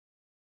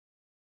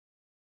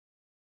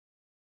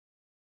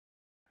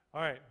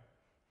All right.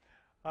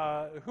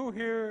 Who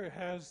here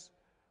has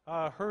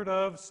heard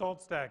of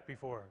SaltStack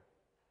before?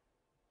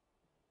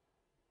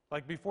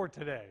 Like before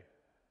today?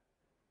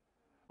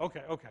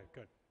 Okay, okay,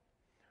 good.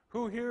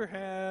 Who here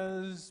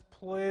has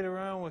played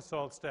around with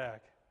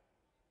SaltStack?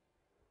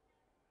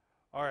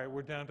 All right,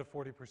 we're down to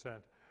 40%.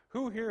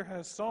 Who here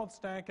has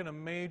SaltStack in a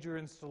major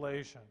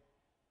installation?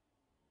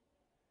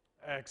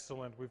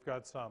 Excellent, we've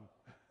got some.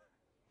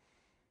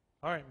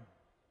 All right.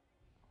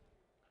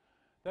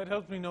 That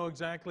helps me know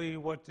exactly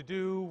what to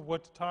do,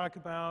 what to talk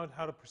about,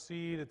 how to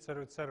proceed, et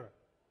cetera, et cetera.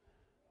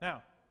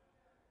 Now,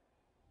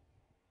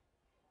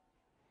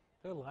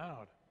 they're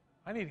loud.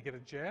 I need to get a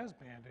jazz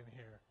band in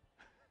here.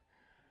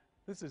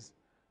 This is,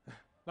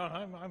 no,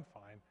 I'm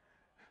fine.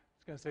 I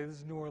was going to say, this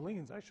is New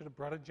Orleans. I should have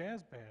brought a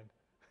jazz band.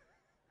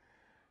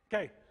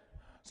 Okay,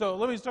 so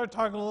let me start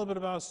talking a little bit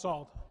about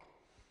SALT.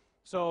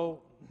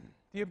 So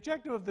the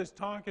objective of this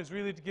talk is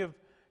really to give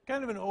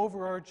kind of an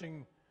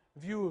overarching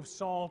view of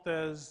SALT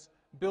as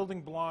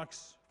building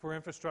blocks for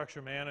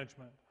infrastructure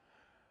management,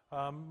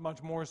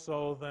 much more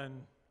so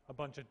than a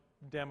bunch of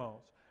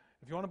demos.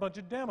 If you want a bunch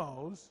of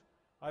demos,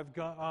 we've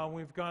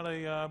got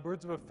a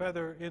birds of a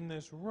feather in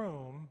this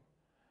room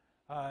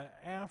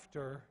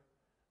after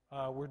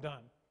we're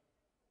done.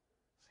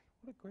 See,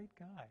 what a great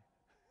guy.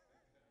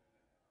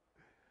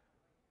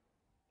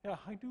 Yeah,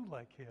 I do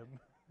like him.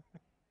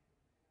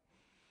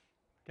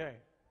 Okay.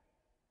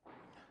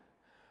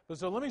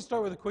 So let me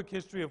start with a quick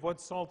history of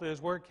what SALT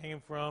is, where it came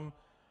from,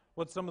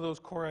 what some of those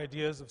core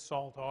ideas of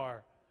SALT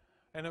are.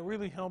 And it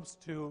really helps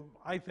to,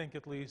 I think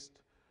at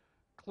least,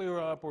 clear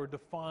up or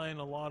define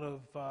a lot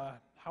of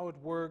how it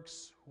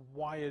works,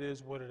 why it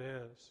is what it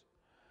is.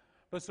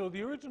 But so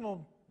the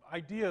original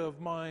idea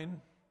of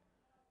mine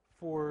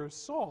for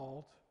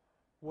SALT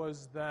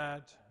was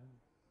that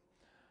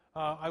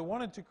I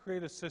wanted to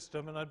create a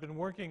system, and I've been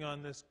working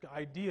on this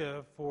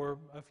idea for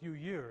a few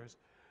years,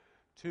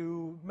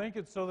 to make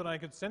it so that I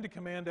could send a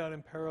command out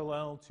in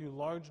parallel to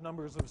large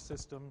numbers of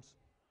systems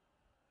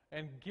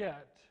and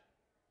get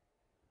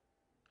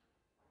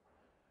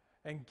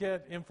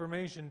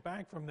information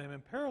back from them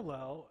in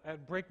parallel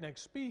at breakneck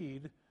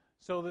speed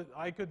so that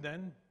I could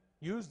then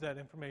use that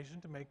information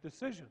to make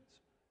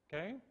decisions,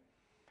 okay?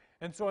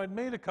 And so I'd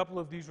made a couple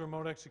of these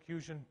remote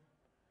execution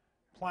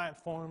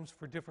platforms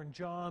for different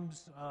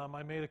jobs.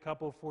 I made a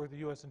couple for the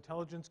U.S.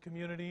 intelligence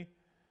community.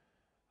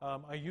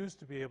 I used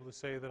to be able to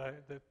say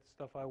that that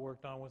stuff I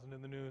worked on wasn't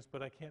in the news,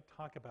 but I can't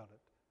talk about it,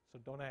 so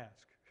don't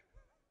ask.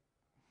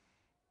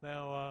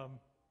 Now,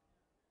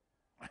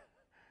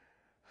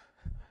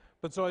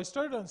 but so I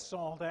started on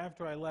SALT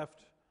after I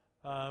left,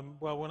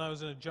 well, when I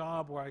was in a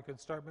job where I could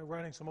start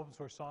writing some open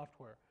source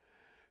software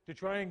to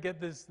try and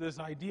get this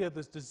idea,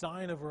 this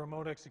design of a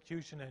remote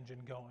execution engine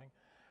going.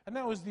 And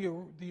that was the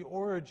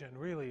origin,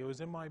 really. It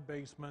was in my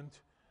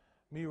basement,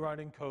 me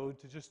writing code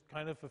to just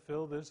kind of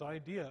fulfill this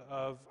idea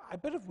of, I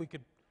bet if we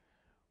could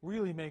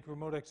really make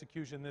remote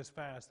execution this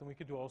fast, then we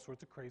could do all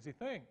sorts of crazy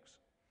things.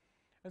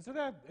 And so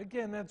that,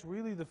 again, that's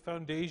really the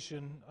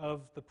foundation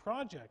of the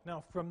project.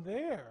 Now, from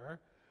there,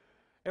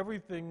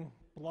 everything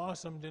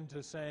blossomed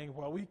into saying,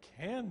 well, we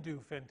can do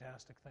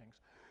fantastic things.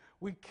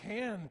 We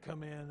can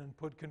come in and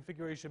put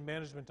configuration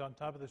management on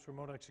top of this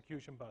remote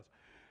execution bus.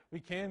 We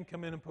can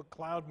come in and put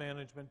cloud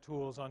management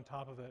tools on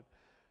top of it,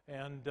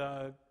 and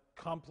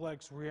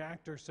complex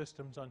reactor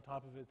systems on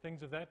top of it,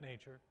 things of that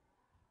nature.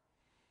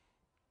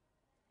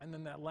 And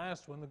then that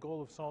last one, the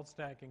goal of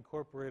SaltStack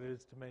Incorporated,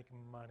 is to make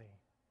money.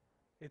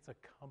 It's a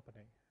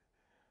company.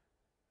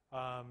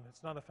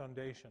 It's not a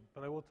foundation.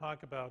 But I will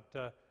talk about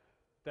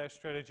that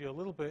strategy a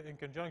little bit in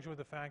conjunction with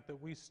the fact that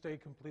we stay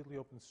completely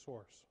open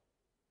source.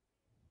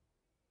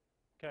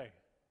 Okay.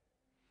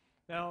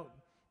 Now,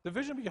 the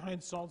vision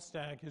behind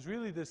SaltStack is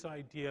really this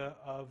idea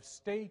of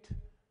state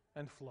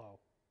and flow.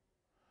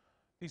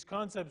 These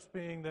concepts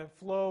being that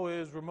flow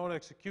is remote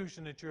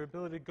execution. It's your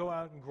ability to go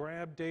out and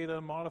grab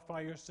data, modify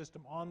your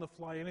system on the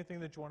fly,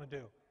 anything that you want to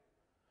do,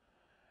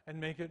 and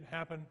make it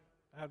happen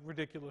at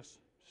ridiculous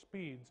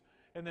speeds.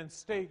 And then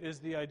state is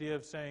the idea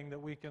of saying that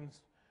we can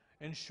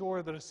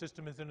ensure that a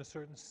system is in a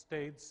certain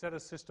state, set a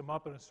system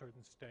up in a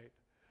certain state.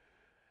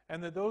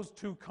 And that those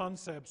two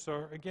concepts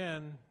are,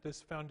 again,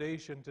 this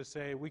foundation to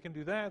say we can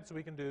do that, so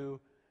we can do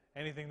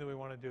anything that we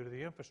want to do to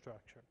the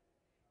infrastructure.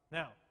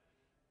 Now,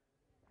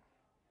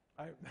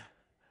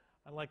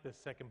 I like this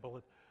second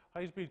bullet.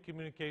 High-speed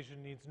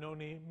communication means no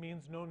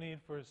need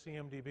for a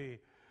CMDB.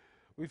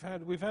 We've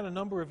had a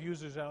number of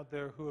users out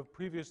there who have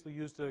previously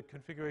used a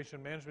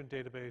configuration management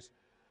database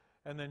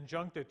and then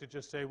junked it to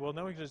just say, well,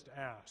 now we can just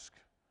ask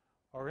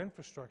our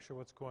infrastructure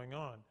what's going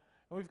on.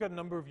 And we've got a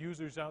number of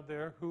users out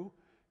there who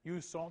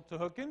use SALT to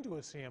hook into a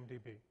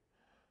CMDB.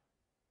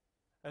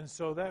 And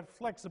so that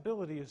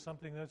flexibility is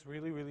something that's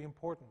really, really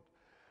important.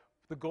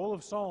 The goal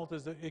of SALT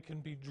is that it can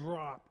be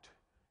dropped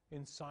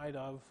inside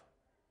of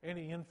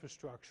any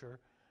infrastructure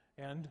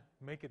and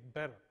make it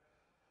better.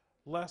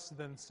 Less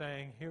than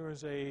saying, here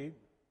is a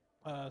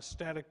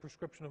static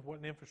prescription of what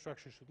an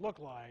infrastructure should look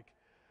like,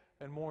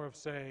 and more of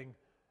saying,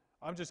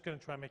 I'm just going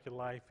to try and make your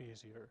life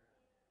easier.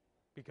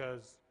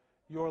 Because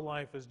your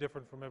life is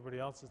different from everybody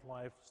else's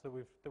life that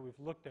we've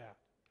looked at.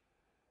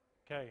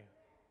 Okay.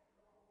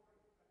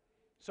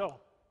 So,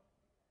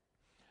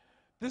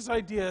 this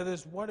idea,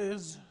 this what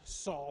is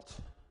SALT,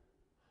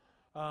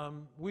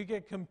 we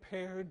get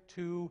compared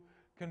to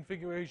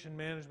configuration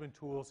management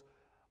tools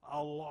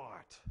a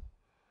lot.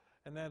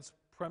 And that's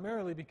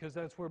primarily because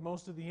that's where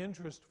most of the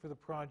interest for the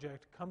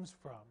project comes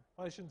from.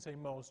 Well, I shouldn't say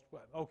most,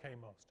 but okay,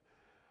 most,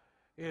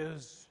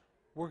 is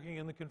working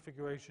in the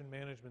configuration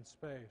management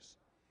space.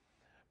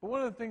 But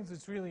one of the things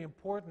that's really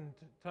important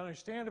to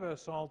understand about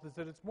SALT is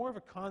that it's more of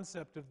a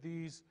concept of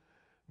these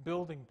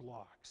building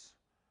blocks.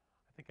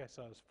 I think I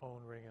saw his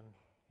phone ring, and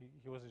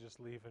he wasn't just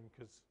leaving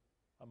because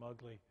I'm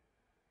ugly.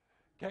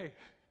 Okay.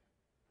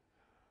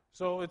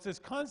 So it's this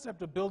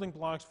concept of building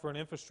blocks for an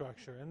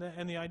infrastructure.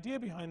 And the idea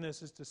behind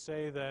this is to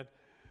say that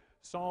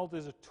SALT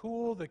is a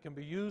tool that can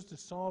be used to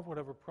solve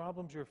whatever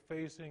problems you're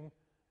facing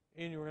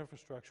in your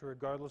infrastructure,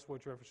 regardless of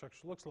what your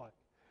infrastructure looks like.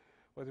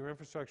 Whether your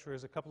infrastructure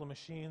is a couple of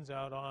machines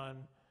out on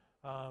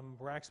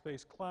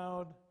Rackspace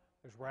Cloud,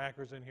 there's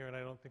Rackers in here, and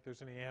I don't think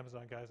there's any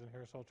Amazon guys in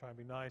here, so I'll try and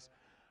be nice.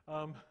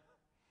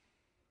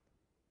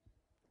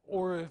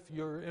 Or if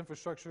your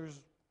infrastructure is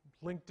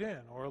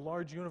LinkedIn, or a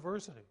large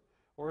university,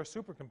 or a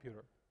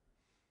supercomputer.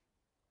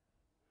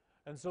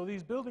 And so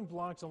these building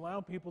blocks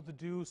allow people to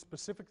do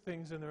specific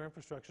things in their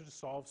infrastructure to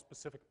solve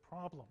specific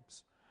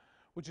problems,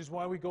 which is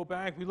why we go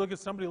back, we look at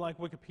somebody like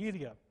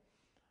Wikipedia.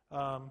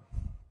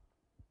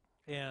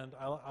 And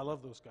I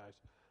love those guys.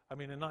 I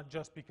mean, and not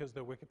just because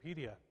they're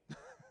Wikipedia.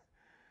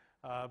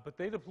 But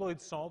they deployed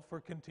SALT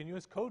for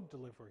continuous code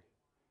delivery.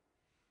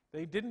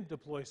 They didn't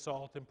deploy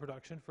SALT in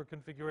production for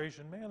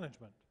configuration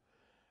management.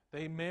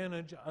 They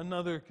manage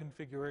another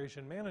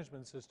configuration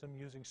management system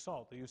using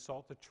SALT. They use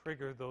SALT to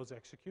trigger those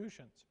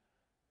executions.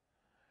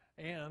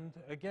 And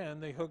again,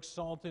 they hook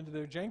SALT into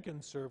their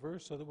Jenkins server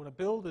so that when a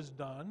build is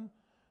done,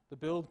 the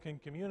build can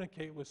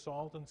communicate with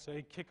SALT and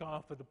say, kick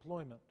off a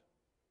deployment.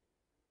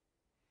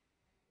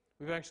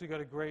 We've actually got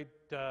a great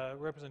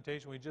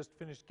representation. We just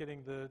finished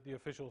getting the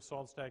official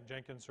SaltStack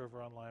Jenkins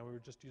server online. We were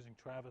just using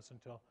Travis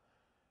until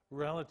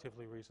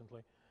relatively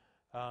recently.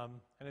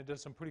 And it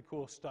does some pretty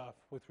cool stuff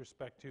with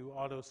respect to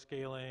auto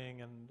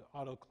scaling and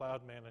auto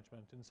cloud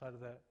management inside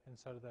of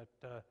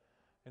that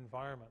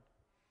environment.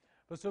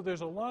 But so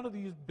there's a lot of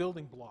these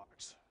building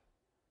blocks.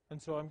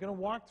 And so I'm going to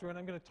walk through and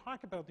I'm going to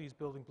talk about these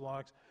building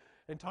blocks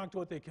and talk to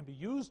what they can be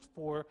used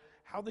for,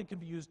 how they can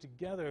be used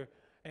together,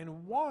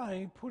 and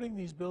why putting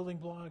these building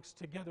blocks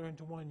together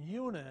into one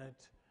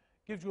unit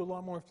gives you a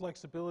lot more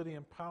flexibility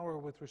and power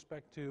with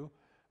respect to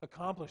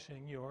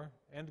accomplishing your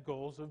end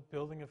goals of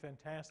building a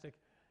fantastic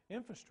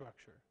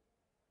infrastructure.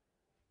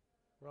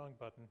 Wrong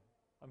button.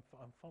 I'm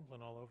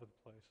fumbling all over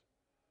the place.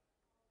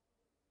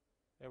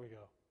 There we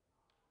go.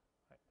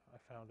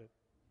 I found it.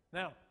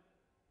 Now,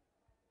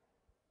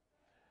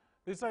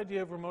 this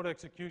idea of remote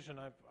execution,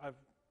 I've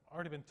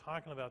already been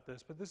talking about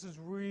this, but this is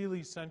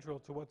really central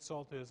to what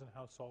SALT is and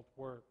how SALT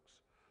works.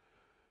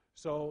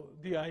 So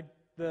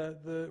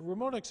the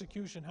remote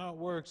execution, how it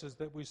works is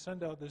that we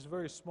send out this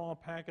very small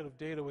packet of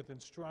data with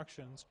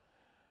instructions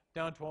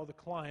down to all the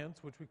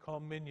clients, which we call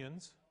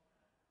minions,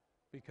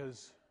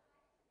 because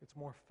it's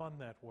more fun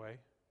that way.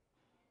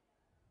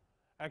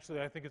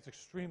 Actually, I think it's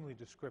extremely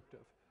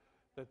descriptive,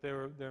 that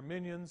they're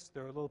minions,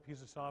 they're a little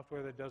piece of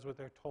software that does what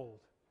they're told,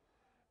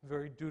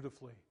 very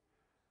dutifully.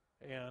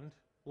 And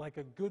like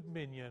a good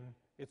minion,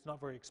 it's not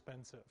very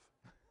expensive.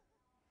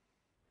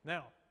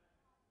 Now,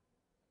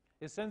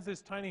 it sends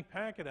this tiny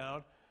packet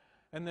out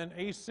and then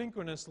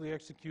asynchronously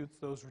executes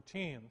those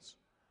routines.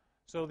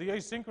 So the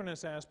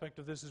asynchronous aspect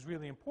of this is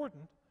really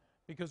important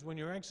because when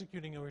you're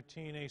executing a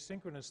routine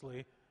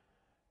asynchronously,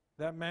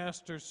 that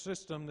master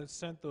system that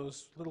sent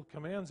those little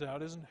commands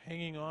out isn't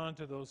hanging on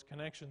to those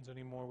connections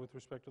anymore with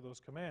respect to those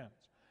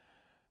commands.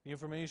 The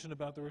information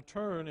about the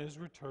return is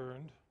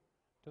returned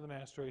to the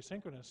master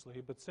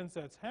asynchronously, but since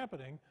that's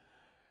happening,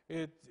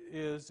 it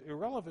is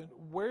irrelevant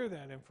where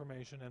that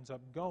information ends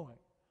up going.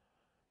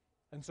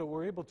 And so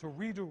we're able to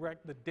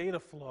redirect the data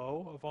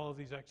flow of all of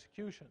these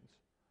executions.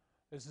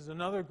 This is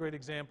another great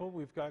example.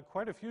 We've got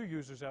quite a few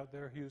users out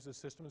there who use this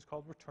system. It's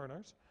called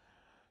returners,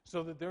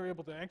 so that they're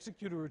able to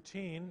execute a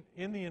routine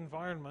in the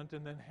environment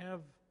and then have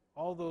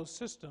all those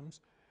systems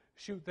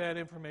shoot that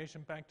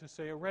information back to,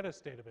 say, a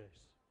Redis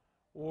database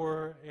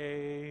or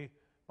a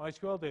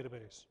MySQL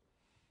database.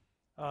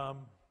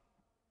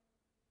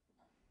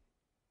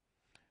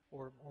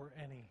 Or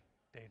any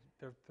data.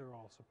 They're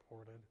all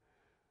supported.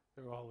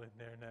 They're all in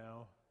there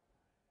now,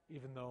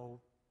 even though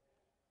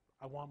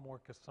I want more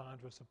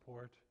Cassandra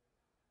support.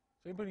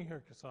 Is anybody here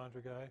a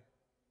Cassandra guy?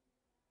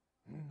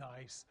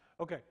 Nice.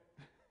 Okay.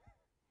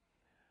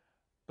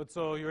 But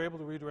so you're able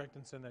to redirect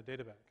and send that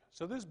data back.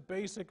 So this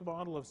basic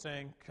model of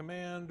saying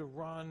command,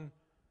 run,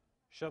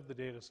 shove the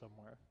data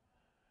somewhere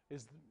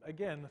is,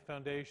 again, the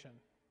foundation.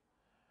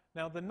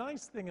 Now, the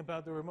nice thing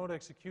about the remote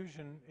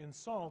execution in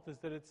SALT is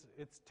that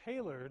it's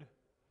tailored.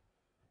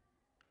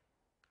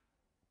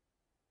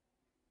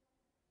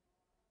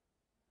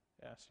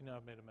 Yeah, see, now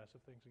I've made a mess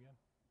of things again.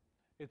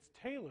 It's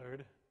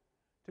tailored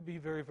to be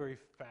very, very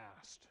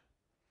fast.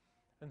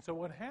 And so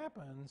what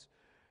happens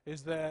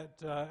is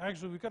that,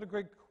 actually we got a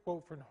great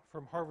quote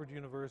from Harvard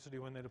University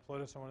when they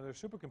deployed us on one of their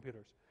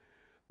supercomputers.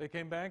 They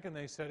came back and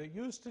they said it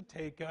used to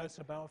take us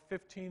about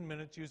 15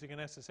 minutes using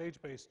an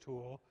SSH-based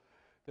tool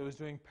that was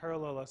doing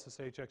parallel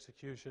SSH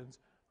executions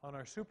on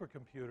our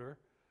supercomputer.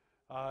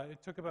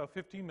 It took about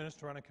 15 minutes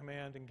to run a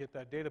command and get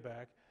that data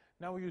back.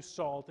 Now we use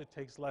SALT, it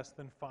takes less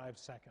than 5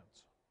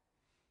 seconds.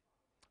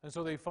 And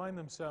so they find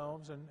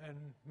themselves, and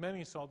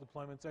many SALT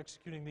deployments,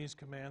 executing these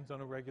commands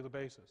on a regular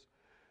basis,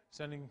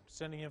 sending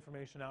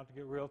information out to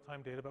get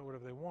real-time data about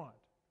whatever they want.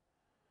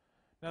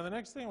 Now the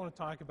next thing I want to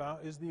talk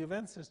about is the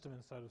event system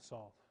inside of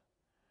SALT.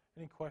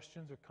 Any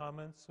questions or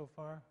comments so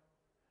far?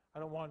 I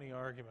don't want any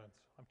arguments.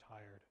 I'm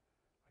tired.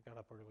 I got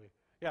up early.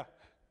 Yeah?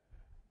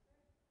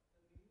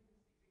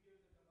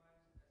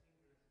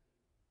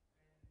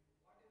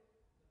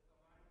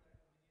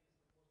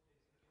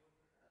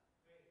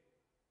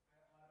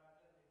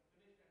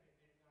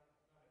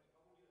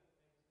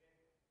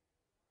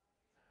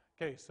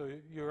 Okay, so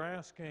you're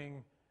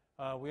asking,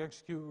 we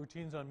execute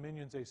routines on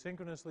minions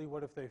asynchronously.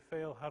 What if they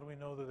fail? How do we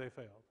know that they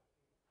failed?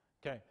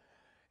 Okay,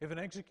 if an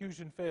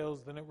execution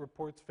fails, then it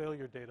reports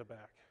failure data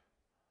back.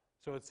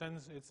 So it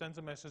sends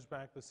a message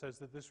back that says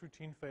that this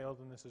routine failed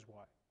and this is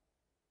why.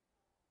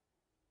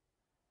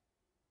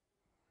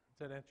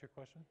 Does that answer your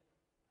question?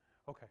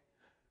 Okay.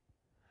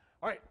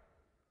 All right.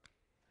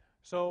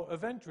 So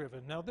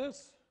event-driven. Now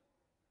this,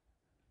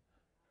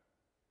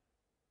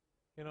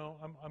 you know,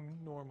 I'm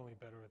normally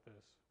better at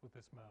this with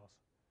this mouse.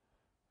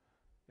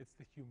 It's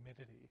the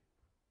humidity.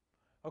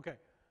 Okay.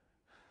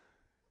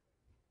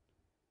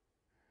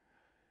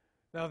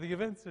 Now the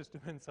event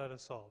system inside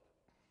of SALT.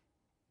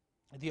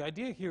 The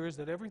idea here is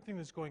that everything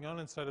that's going on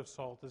inside of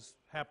SALT is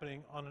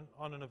happening on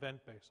an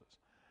event basis.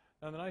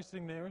 Now the nice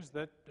thing there is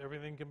that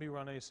everything can be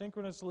run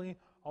asynchronously.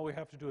 All we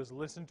have to do is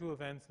listen to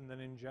events and then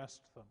ingest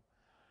them.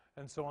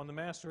 And so on the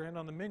master and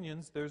on the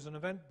minions, there's an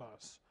event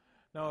bus.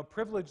 Now a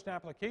privileged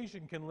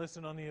application can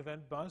listen on the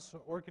event bus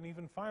or can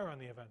even fire on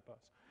the event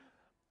bus.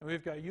 And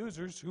we've got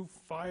users who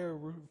fire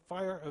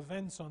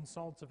events on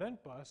SALT's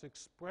event bus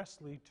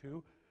expressly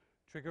to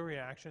trigger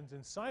reactions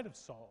inside of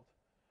SALT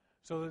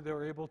so that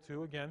they're able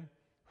to, again,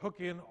 hook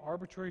in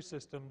arbitrary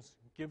systems,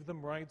 give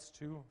them rights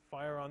to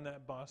fire on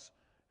that bus,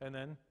 and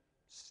then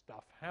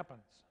stuff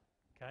happens,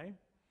 okay?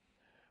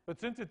 But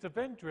since it's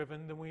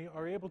event-driven, then we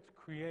are able to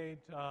create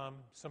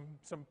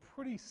some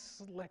pretty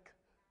slick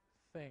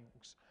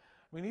things.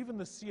 I mean, even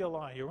the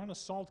CLI, you run a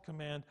SALT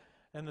command,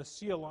 and the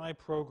CLI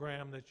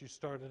program that you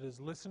started is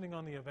listening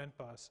on the event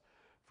bus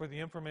for the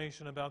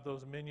information about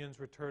those minions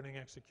returning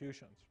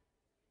executions.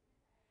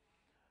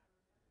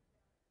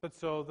 But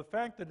so the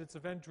fact that it's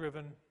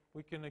event-driven,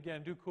 we can,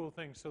 again, do cool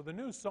things. So the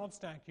new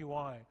SaltStack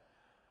UI,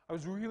 I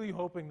was really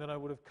hoping that I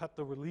would have cut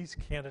the release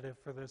candidate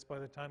for this by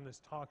the time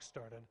this talk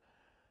started.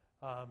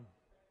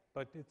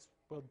 But it's,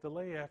 well,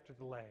 delay after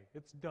delay.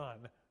 It's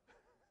done.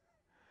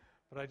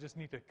 But I just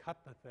need to cut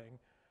the thing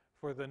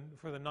for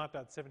the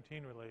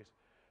not.17 release.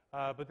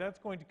 But that's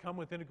going to come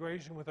with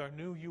integration with our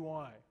new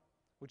UI,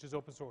 which is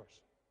open source.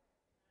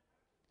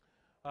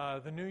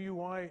 The new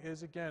UI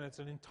is, again, it's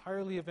an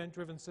entirely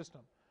event-driven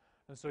system.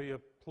 And so you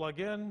plug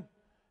in,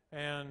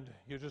 and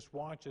you just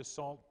watch as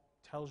SALT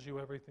tells you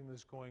everything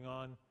that's going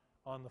on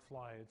the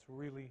fly. It's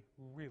really,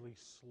 really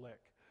slick.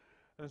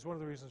 And it's one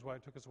of the reasons why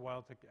it took us a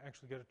while to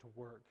actually get it to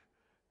work,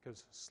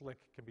 because slick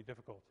can be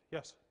difficult.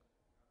 Yes?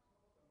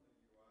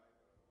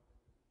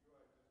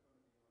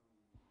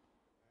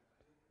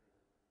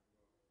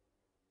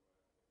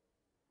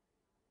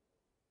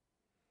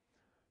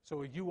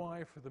 So a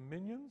UI for the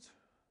minions?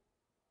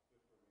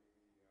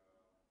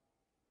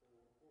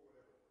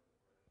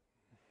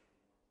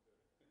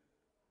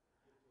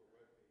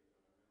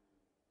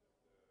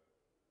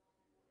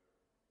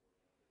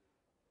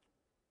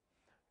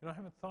 You know, I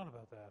haven't thought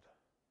about that.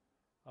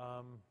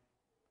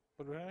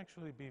 But it would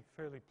actually be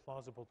fairly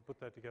plausible to put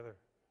that together.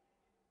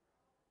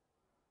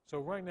 So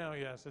right now,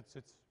 yes, it's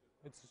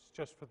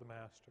just for the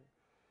master.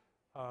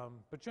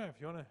 But yeah, if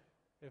you want to,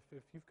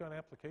 if you've got an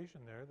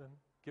application there, then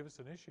give us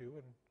an issue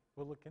and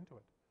we'll look into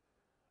it.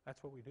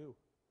 That's what we do.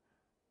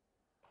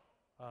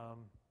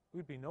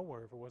 We'd be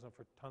nowhere if it wasn't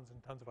for tons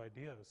and tons of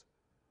ideas.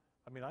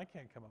 I mean, I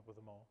can't come up with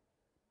them all.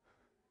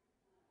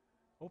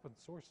 Open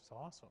source is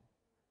awesome.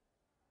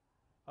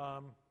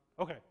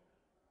 Okay.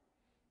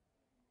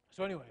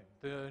 So anyway,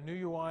 the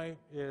new UI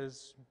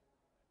is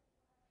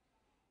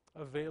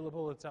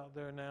available. It's out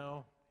there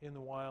now in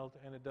the wild,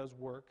 and it does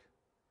work.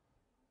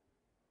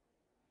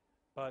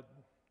 But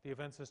the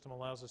event system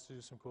allows us to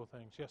do some cool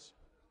things. Yes?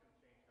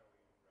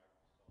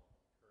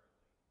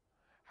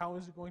 How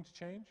is it going to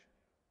change?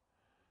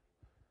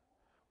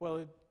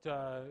 Well,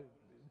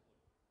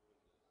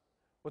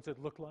 what's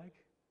it look like?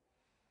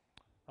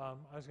 I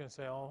was going to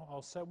say,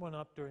 I'll set one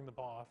up during the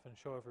BOF and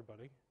show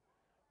everybody.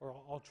 Or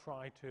I'll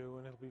try to,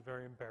 and it'll be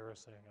very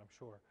embarrassing, I'm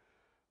sure,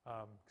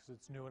 because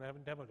it's new and I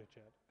haven't demoed it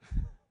yet.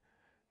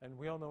 And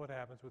we all know what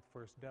happens with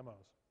first demos.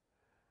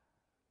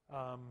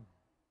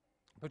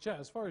 But yeah,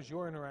 as far as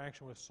your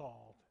interaction with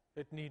SALT,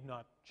 It need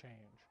not change.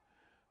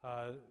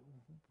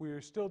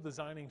 We're still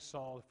designing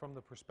Salt from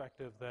the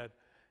perspective that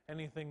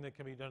anything that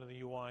can be done in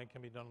the UI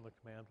can be done on the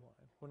command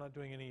line. We're not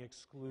doing any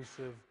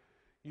exclusive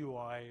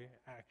UI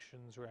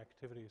actions or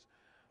activities.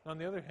 On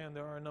the other hand,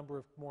 there are a number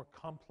of more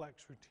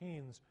complex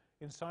routines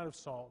inside of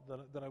Salt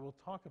that I will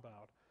talk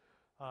about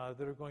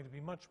that are going to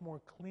be much more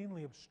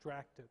cleanly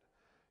abstracted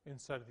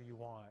inside of the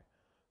UI.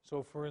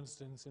 So for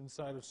instance,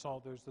 inside of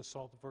Salt, there's the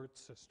SaltVert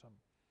system,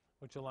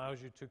 which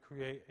allows you to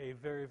create a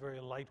very, very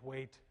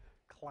lightweight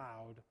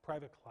cloud,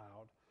 private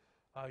cloud,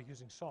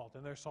 using Salt,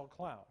 and there's Salt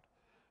Cloud.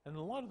 And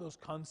a lot of those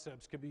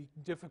concepts can be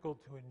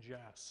difficult to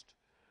ingest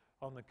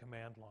on the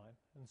command line.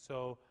 And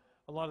so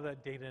a lot of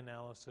that data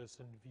analysis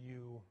and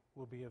view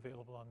will be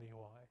available on the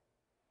UI.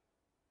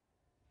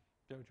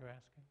 Is that what you're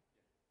asking?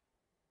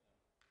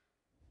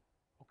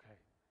 Okay.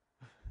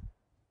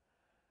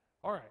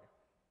 All right.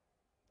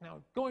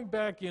 Now, going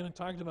back in and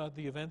talking about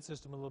the event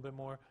system a little bit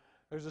more,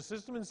 there's a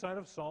system inside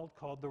of Salt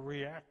called the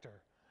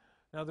reactor.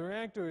 Now, the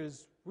reactor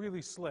is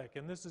really slick,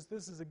 and this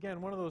is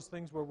again, one of those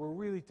things where we're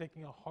really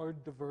taking a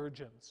hard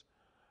divergence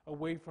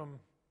away from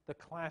the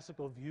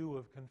classical view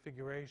of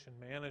configuration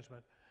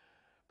management.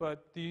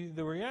 But the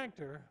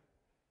reactor,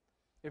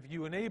 if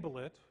you enable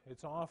it,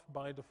 it's off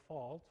by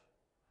default,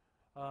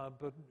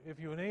 but if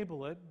you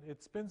enable it,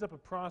 it spins up a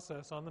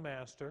process on the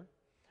master,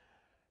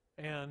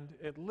 and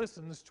it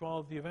listens to all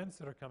of the events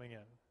that are coming in.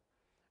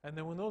 And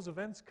then when those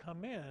events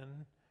come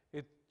in,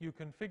 you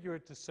configure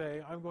it to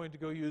say, I'm going to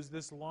go use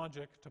this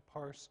logic to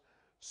parse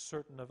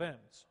certain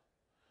events,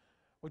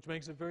 which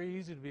makes it very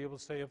easy to be able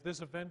to say, if this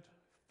event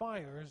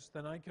fires,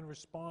 then I can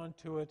respond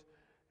to it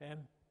and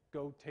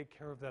go take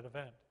care of that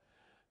event.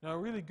 Now, a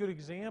really good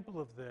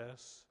example of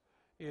this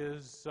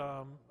is,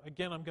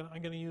 again, I'm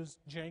going to use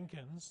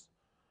Jenkins.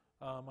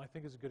 I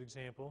think is a good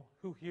example.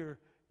 Who here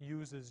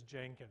uses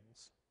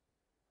Jenkins?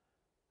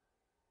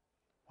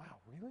 Wow,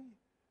 really?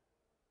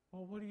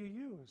 Well, what do you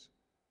use?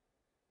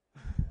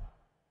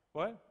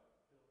 What?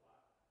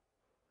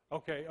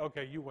 Okay,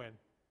 okay, you win.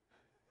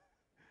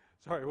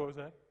 Sorry, what was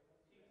that?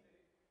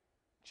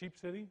 Cheap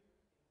City?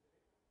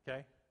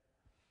 Okay.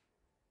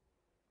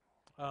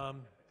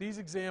 These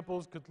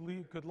examples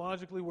could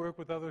logically work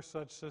with other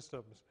such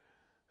systems.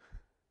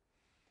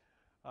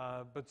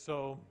 But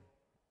so,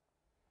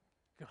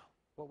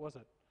 what was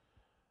it?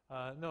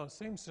 No,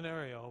 same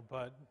scenario,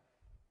 but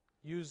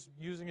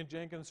using a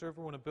Jenkins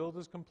server when a build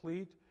is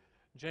complete.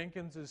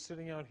 Jenkins is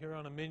sitting out here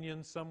on a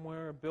minion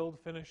somewhere, a build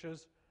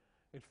finishes,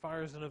 it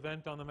fires an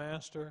event on the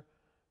master,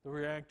 the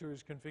reactor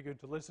is configured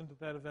to listen to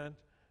that event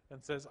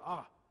and says,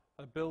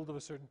 a build of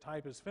a certain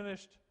type is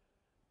finished,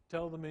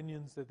 tell the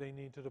minions that they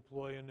need to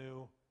deploy a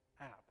new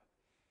app.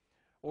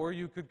 Or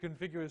you could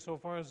configure it so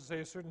far as to say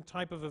a certain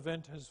type of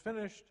event has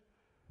finished,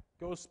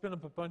 go spin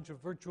up a bunch of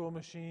virtual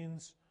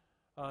machines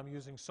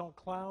using Salt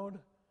Cloud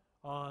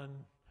on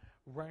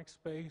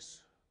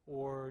Rackspace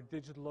or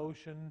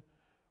DigitalOcean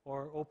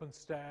or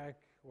OpenStack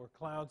or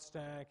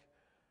CloudStack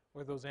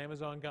or those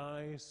Amazon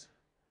guys,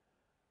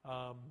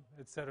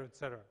 et cetera,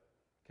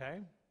 okay?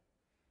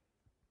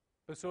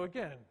 But so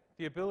again,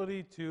 the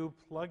ability to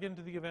plug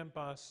into the event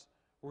bus,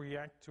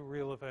 react to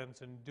real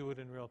events, and do it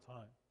in real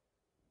time.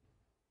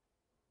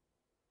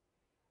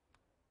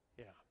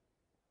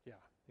 Yeah,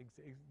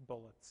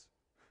 bullets.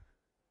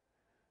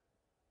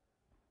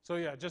 So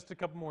yeah, just a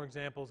couple more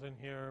examples in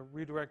here.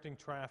 Redirecting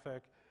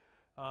traffic,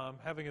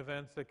 having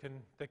events that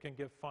can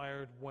get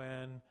fired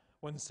when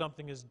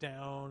something is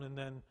down, and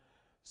then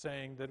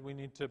saying that we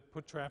need to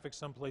put traffic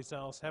someplace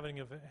else. Having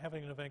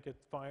an event get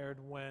fired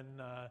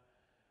when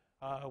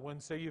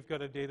say you've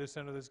got a data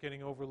center that's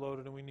getting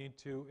overloaded and we need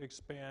to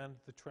expand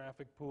the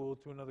traffic pool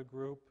to another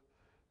group,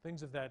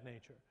 things of that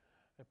nature.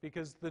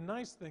 Because the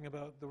nice thing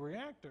about the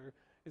reactor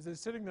is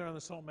it's sitting there on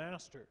the Salt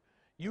master.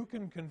 You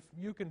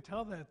can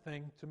tell that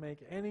thing to make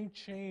any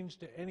change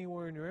to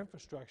anywhere in your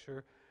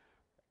infrastructure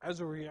as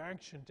a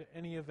reaction to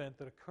any event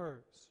that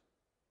occurs.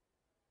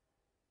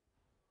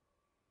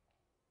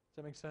 Does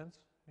that make sense?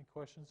 Any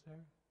questions there?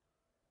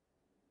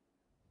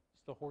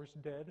 Is the horse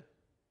dead?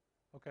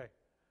 Okay.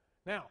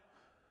 Now,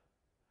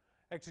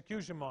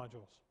 execution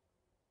modules.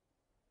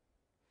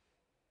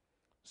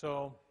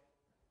 So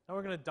now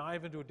we're going to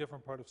dive into a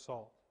different part of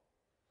Salt.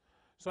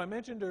 So I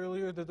mentioned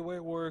earlier that the way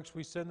it works,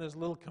 we send this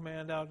little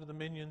command out to the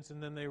minions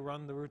and then they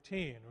run the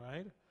routine,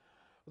 right?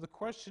 Well, the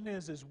question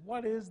is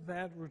what is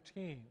that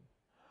routine?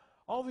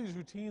 All these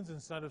routines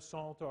inside of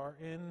Salt are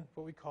in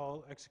what we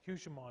call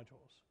execution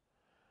modules.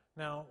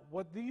 Now,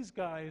 what these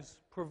guys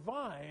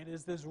provide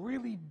is this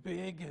really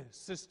big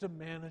system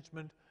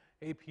management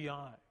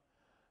API.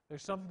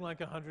 There's something like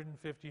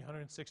 150,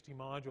 160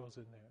 modules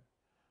in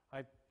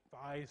there.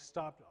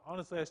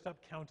 Honestly, I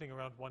stopped counting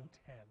around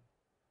 110.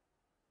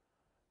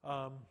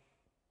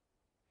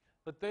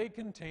 But they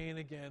contain,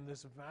 again,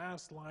 this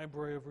vast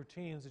library of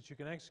routines that you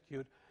can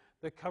execute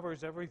that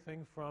covers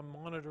everything from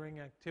monitoring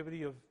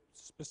activity of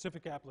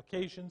specific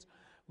applications,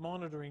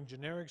 monitoring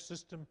generic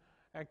system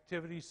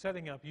activity,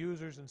 setting up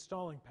users,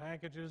 installing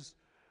packages,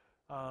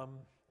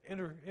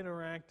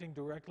 interacting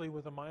directly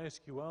with a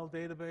MySQL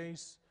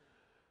database,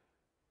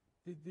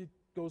 it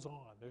goes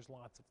on. There's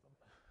lots of them.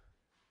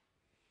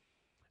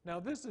 Now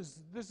this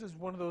is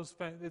one of those,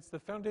 it's the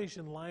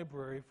foundation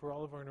library for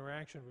all of our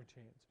interaction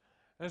routines.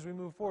 As we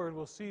move forward,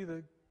 we'll see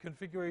that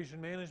configuration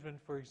management,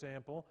 for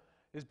example,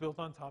 is built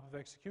on top of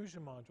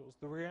execution modules.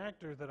 The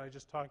reactor that I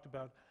just talked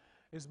about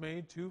is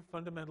made to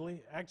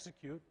fundamentally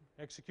execute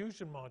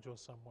execution modules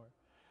somewhere.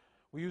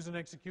 We use an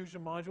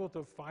execution module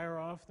to fire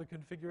off the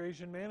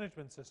configuration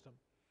management system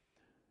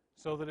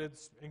so that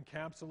it's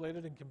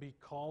encapsulated and can be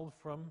called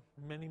from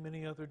many,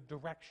 many other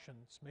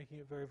directions, making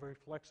it very, very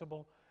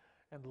flexible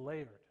and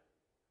layered.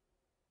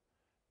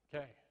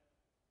 Okay.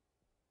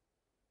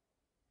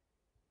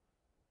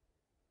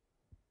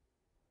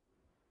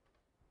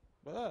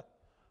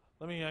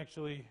 Let me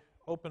actually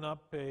open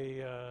up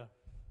a,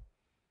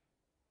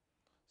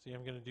 see,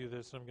 I'm going to do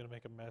this, I'm going to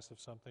make a mess of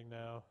something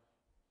now.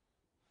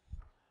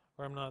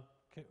 Or I'm not,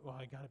 well,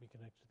 I got to be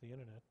connected to the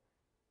internet.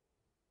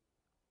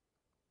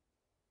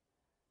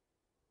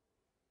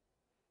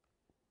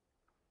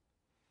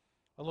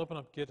 I'll open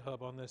up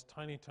GitHub on this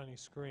tiny, tiny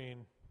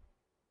screen.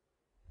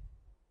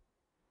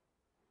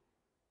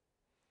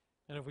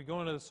 And if we go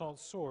into the Salt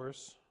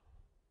source,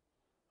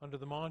 under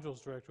the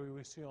modules directory,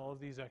 we see all of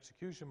these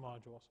execution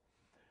modules.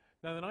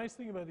 Now, the nice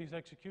thing about these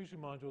execution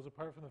modules,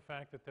 apart from the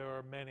fact that there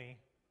are many,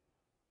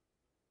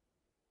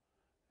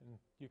 and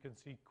you can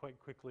see quite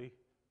quickly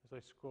as I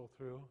scroll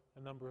through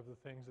a number of the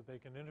things that they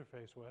can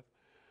interface with,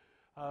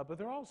 but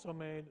they're also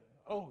made,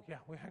 oh yeah,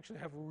 we actually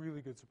have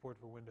really good support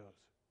for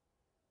Windows.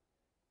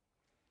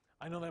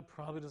 I know that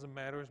probably doesn't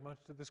matter as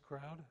much to this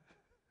crowd,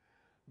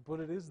 but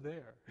it is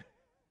there.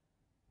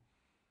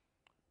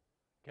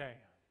 Okay.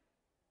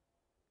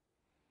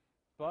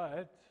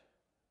 But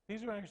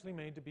these are actually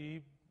made to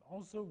be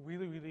also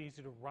really, really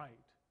easy to write.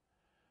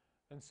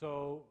 And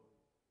so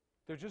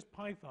they're just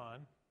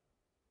Python.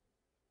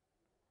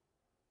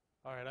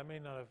 All right, I may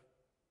not have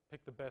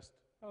picked the best.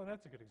 Oh,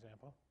 that's a good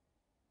example.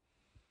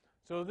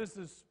 So this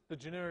is the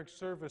generic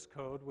service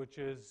code, which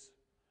is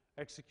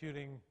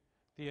executing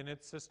the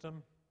init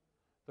system,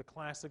 the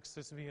classic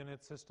sysv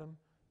init system,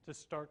 to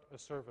start a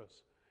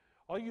service.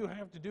 All you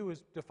have to do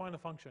is define a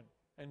function,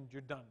 and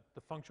you're done.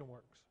 The function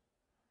works.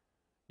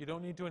 You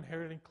don't need to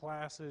inherit any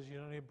classes. You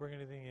don't need to bring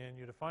anything in.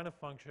 You define a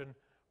function.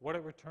 What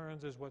it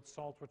returns is what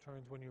Salt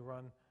returns when you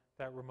run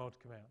that remote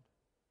command.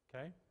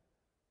 Okay?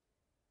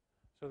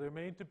 So they're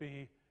made to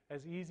be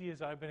as easy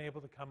as I've been able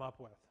to come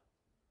up with.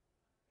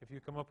 If you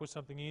come up with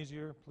something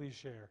easier, please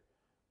share.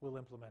 We'll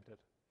implement it.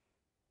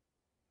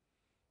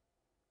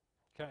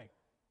 Okay.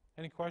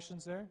 Any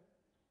questions there?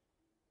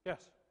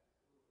 Yes?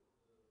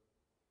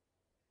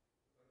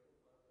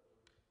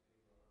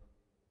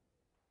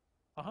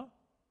 Uh-huh.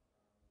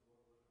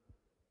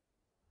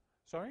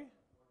 Sorry?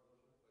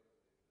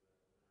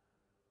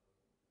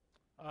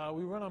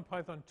 We run on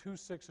Python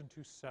 2.6 and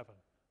 2.7.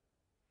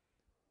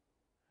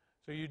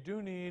 So you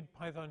do need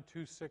Python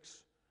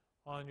 2.6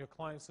 on your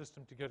client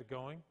system to get it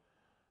going.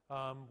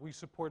 We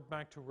support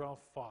back to RHEL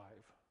 5.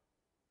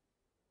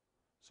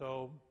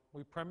 So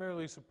we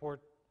primarily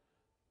support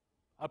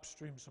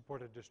upstream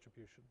supported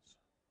distributions.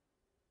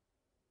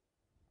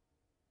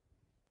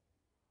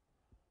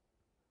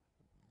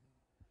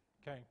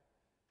 Okay.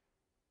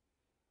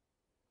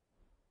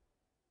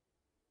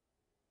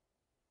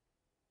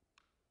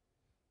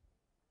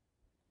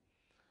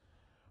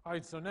 All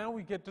right, so now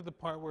we get to the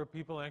part where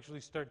people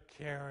actually start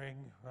caring,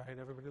 right?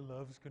 Everybody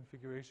loves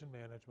configuration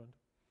management.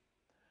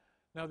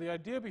 Now, the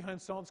idea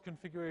behind Salt's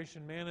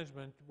configuration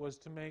management was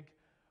to make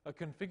a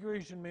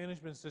configuration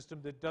management system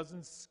that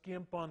doesn't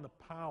skimp on the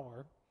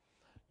power.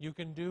 You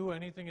can do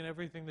anything and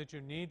everything that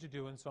you need to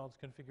do in Salt's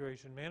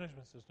configuration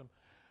management system,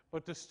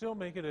 but to still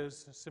make it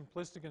as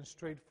simplistic and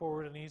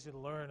straightforward and easy to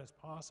learn as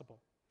possible,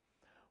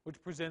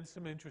 which presents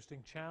some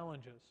interesting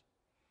challenges.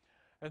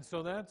 And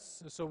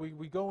so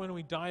we go in and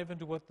we dive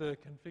into what the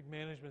config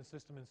management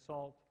system in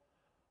Salt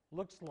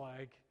looks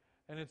like,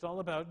 and it's all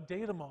about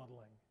data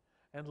modeling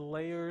and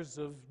layers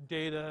of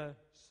data,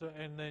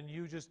 and then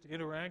you just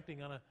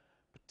interacting on a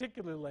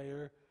particular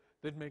layer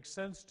that makes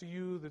sense to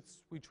you, that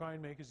we try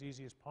and make as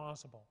easy as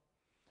possible.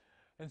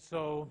 And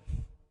so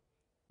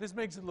this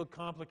makes it look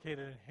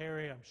complicated and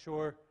hairy, I'm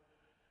sure,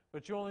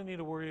 but you only need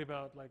to worry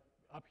about like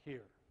up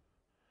here.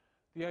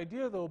 The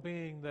idea, though,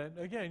 being that,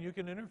 again, you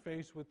can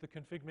interface with the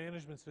config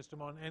management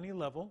system on any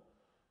level,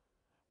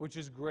 which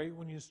is great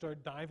when you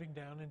start diving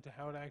down into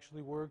how it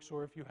actually works,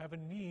 or if you have a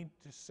need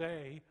to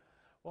say,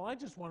 well, I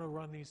just want to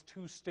run these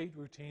 2 state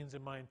routines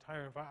in my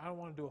entire environment. I don't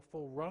want to do a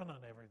full run on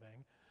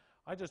everything.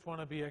 I just want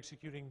to be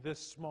executing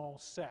this small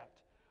set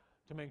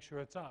to make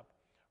sure it's up.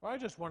 Or I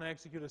just want to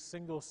execute a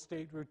single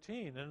state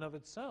routine in and of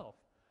itself,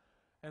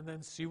 and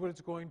then see what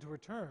it's going to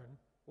return,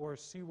 or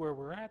see where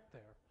we're at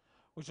there,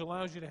 which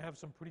allows you to have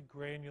some pretty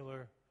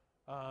granular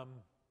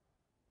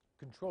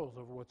controls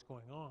over what's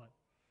going on.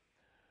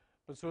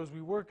 But so as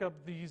we work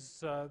up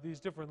these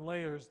different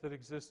layers that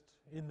exist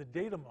in the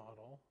data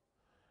model,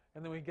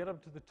 and then we get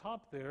up to the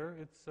top there,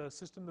 it's a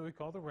system that we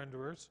call the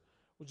renderers,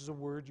 which is a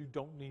word you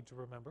don't need to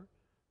remember.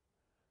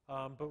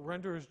 But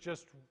renderers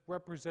just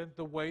represent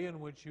the way in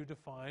which you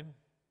define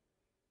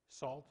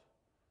salt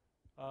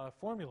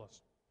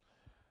formulas.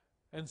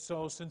 And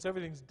so since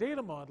everything's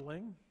data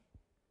modeling,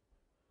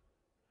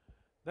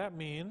 that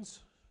means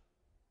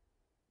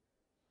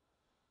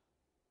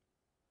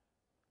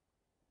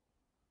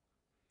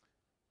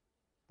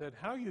that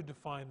how you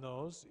define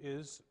those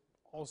is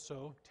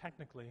also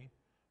technically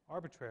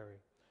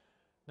arbitrary.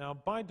 Now,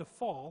 by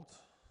default,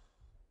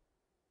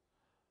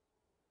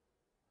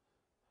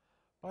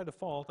 I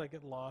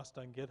get lost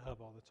on GitHub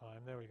all the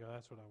time. There we go.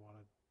 That's what I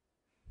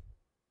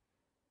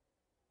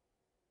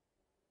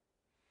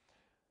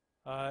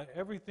wanted.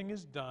 Everything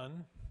is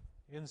done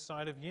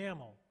inside of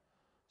YAML.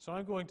 So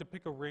I'm going to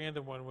pick a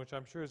random one, which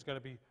I'm sure is going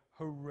to be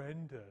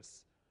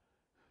horrendous.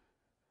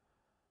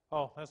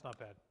 Oh, that's not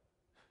bad.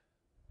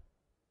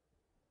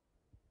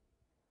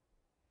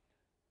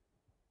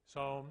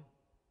 So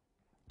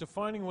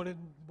defining what it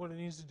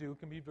needs to do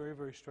can be very,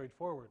 very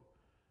straightforward.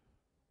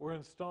 We're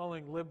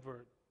installing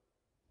libvirt,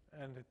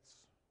 and it's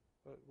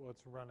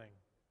running.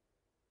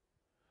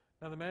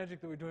 Now the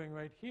magic that we're doing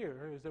right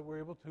here is that we're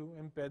able to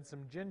embed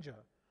some Jinja.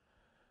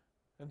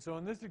 And so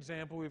in this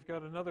example, we've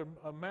got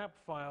a map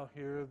file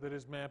here that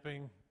is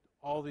mapping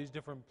all these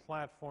different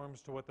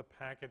platforms to what the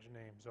package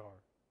names are.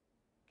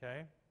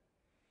 Okay?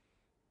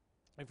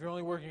 If you're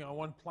only working on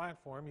one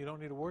platform, you don't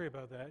need to worry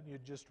about that. You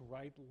just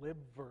write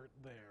libvirt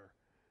there.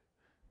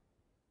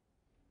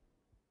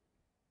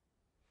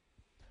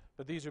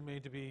 But these are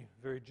made to be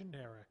very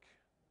generic.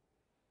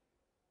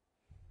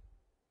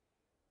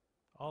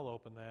 I'll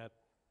open that.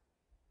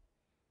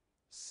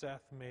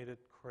 Seth made it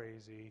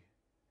crazy.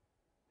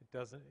 It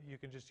doesn't, you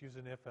can just use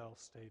an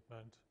if-else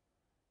statement.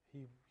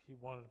 He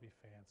wanted to be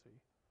fancy.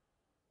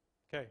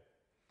 Okay.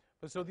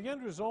 But so the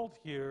end result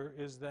here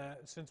is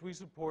that since we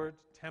support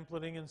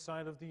templating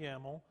inside of the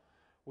YAML,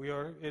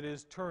 it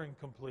is Turing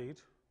complete.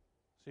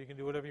 So you can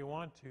do whatever you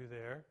want to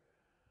there.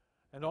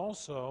 And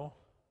also,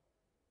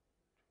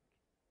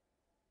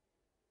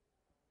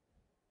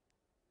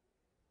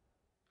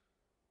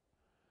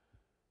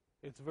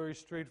 it's very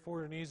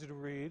straightforward and easy to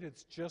read.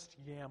 It's just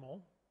YAML.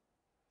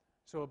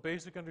 So a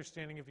basic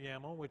understanding of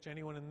YAML, which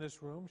anyone in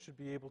this room should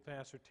be able to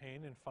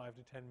ascertain in 5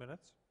 to 10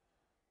 minutes.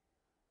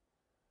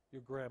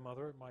 Your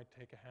grandmother, it might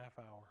take a half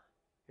hour.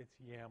 It's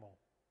YAML.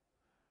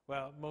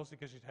 Well, mostly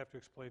because you'd have to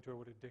explain to her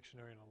what a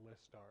dictionary and a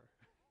list are.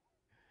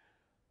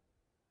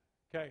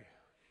 Okay.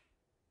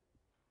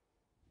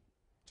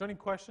 So any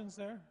questions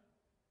there?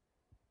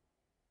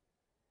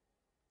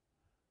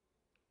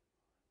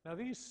 Now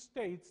these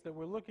states that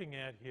we're looking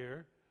at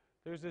here,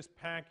 there's this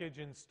package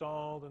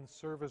installed and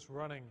service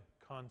running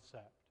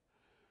concept.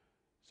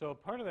 So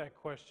part of that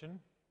question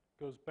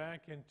goes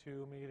back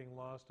into me getting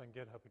lost on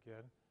GitHub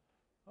again.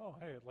 Oh,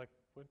 hey, it like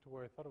went to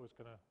where I thought it was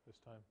going to this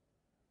time.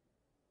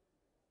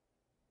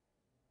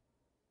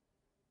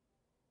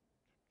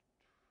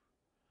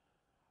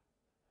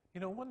 You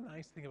know, one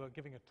nice thing about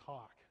giving a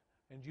talk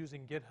and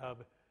using GitHub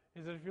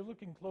is that if you're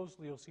looking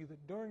closely, you'll see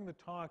that during the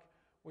talk,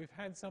 we've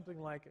had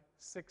something like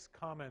 6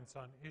 comments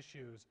on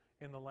issues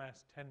in the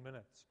last 10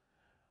 minutes.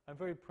 I'm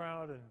very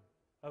proud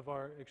of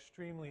our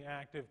extremely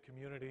active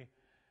community,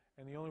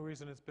 and the only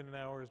reason it's been an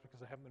hour is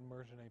because I haven't been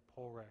merged in a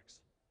pull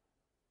recs.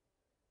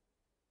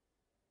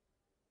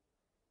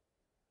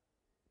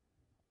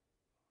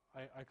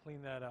 I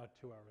cleaned that out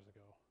 2 hours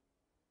ago.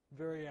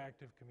 Very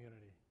active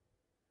community.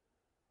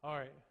 All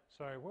right,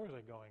 sorry, where was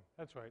I going?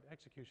 That's right,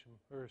 execution,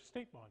 or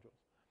state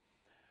modules.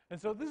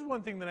 And so this is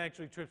one thing that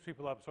actually trips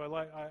people up, so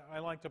I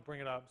like to bring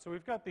it up. So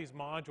we've got these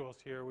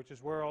modules here, which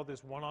is where all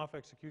this one-off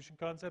execution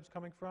concept's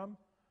coming from.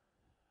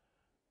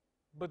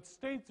 But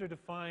states are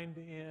defined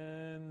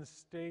in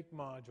state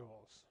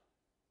modules.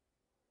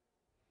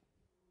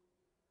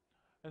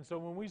 And so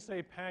when we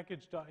say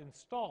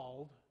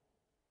package.installed,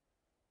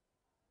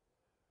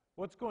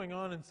 what's going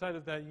on inside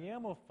of that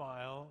YAML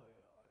file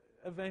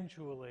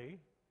eventually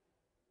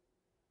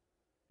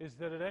is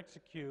that it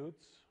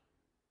executes.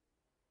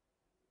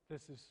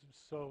 This is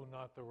so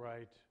not the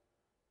right.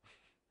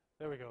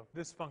 There we go.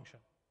 This function.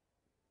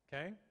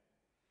 Okay?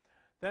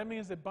 That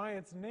means that by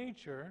its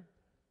nature,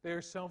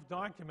 they're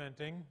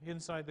self-documenting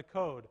inside the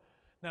code.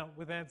 Now,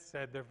 with that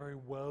said, they're very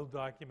well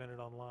documented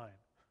online.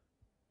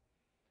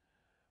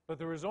 But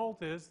the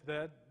result is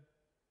that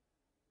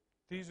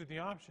these are the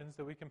options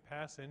that we can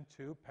pass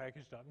into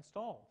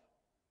package.installed.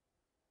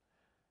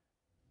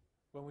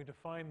 When we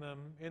define them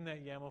in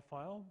that YAML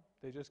file,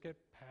 they just get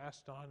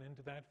passed on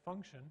into that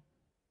function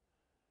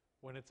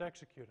when it's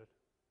executed.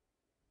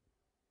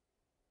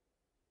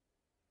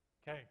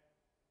 Okay.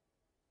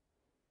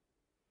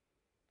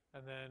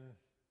 And then,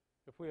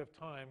 if we have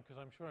time,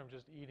 because I'm sure I'm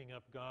just eating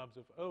up gobs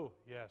of, oh,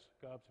 yes,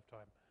 gobs of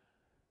time.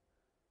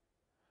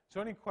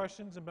 So any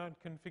questions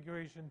about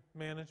configuration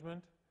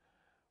management?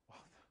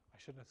 Well, I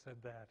shouldn't have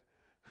said that.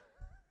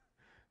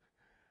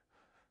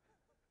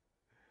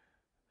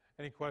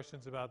 Any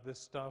questions about this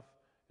stuff?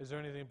 Is there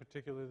anything in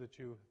particular that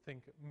you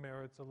think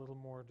merits a little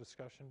more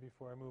discussion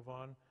before I move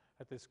on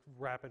at this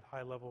rapid,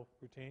 high-level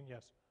routine?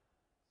 Yes?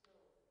 So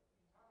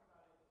you talk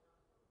about it in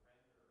terms of a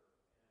render, and you've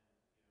got the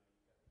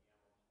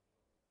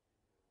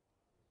YAML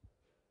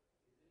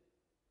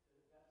module. Is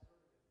it that's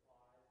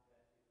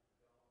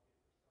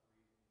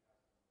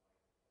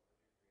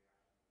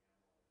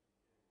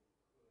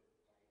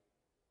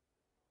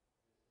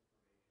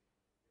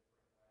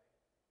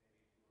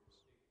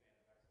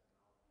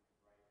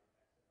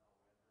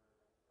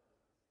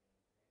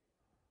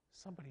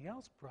somebody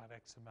else brought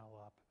XML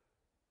up.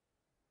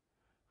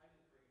 I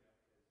just bring it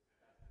up because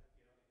that's,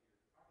 if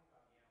you're talking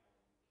about YAML,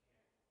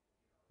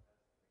 you can't,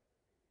 that's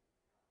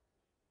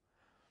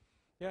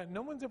the Yeah,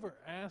 no one's ever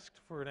asked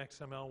for an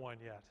XML one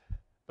yet.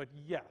 But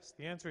yes,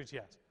 the answer is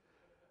yes.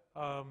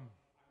 I'm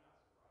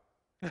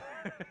not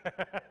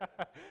surprised.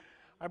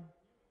 I'm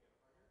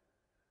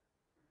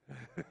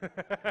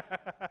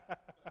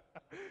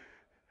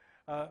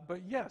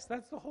but yes,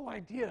 that's the whole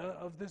idea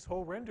of this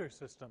whole render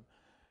system.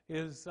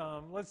 Is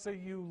let's say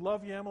you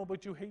love YAML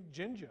but you hate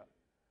Jinja.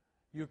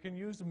 You can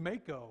use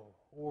Mako,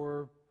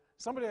 or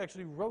somebody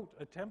actually wrote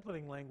a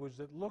templating language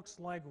that looks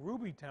like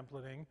Ruby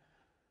templating,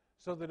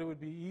 so that it would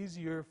be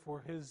easier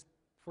for his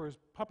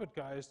Puppet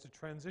guys to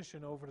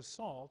transition over to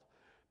Salt,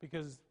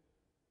 because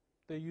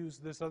they use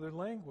this other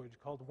language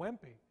called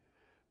Wempy.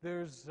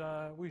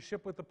 We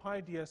ship with the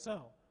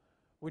PyDSL,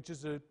 which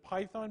is a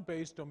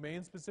Python-based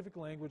domain-specific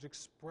language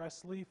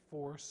expressly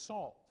for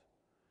Salt.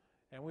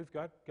 And we've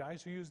got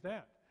guys who use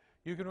that.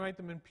 You can write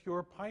them in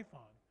pure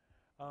Python,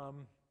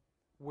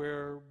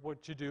 where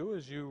what you do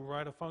is you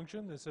write a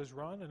function that says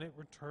run, and it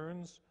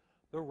returns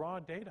the raw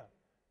data.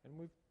 And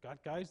we've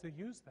got guys that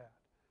use that.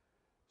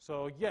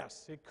 So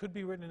yes, it could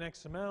be written in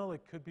XML,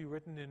 it could be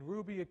written in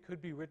Ruby, it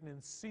could be written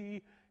in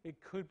C,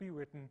 it could be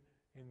written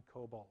in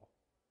COBOL.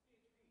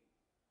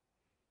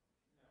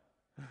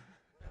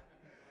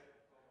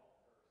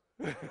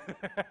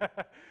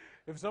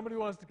 If somebody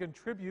wants to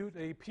contribute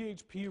a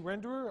PHP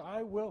renderer,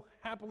 I will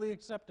happily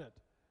accept it.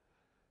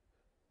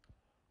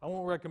 I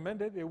won't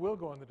recommend it. It will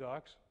go in the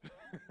docs.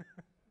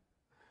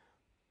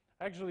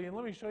 Actually, and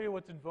let me show you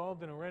what's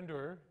involved in a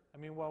renderer,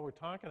 while we're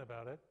talking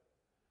about it.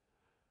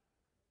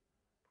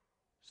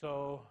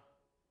 So,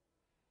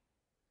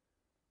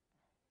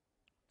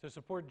 to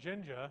support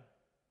Jinja,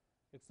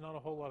 it's not a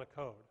whole lot of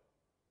code.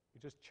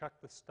 You just chuck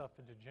the stuff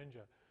into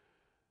Jinja.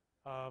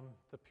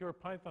 The pure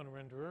Python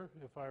renderer,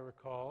 if I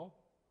recall,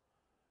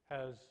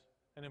 has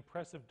an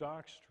impressive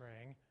doc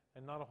string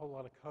and not a whole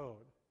lot of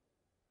code.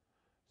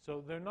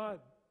 So they're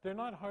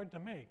not hard to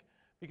make,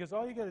 because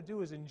all you got to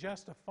do is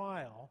ingest a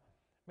file,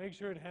 make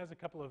sure it has a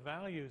couple of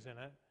values in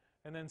it,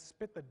 and then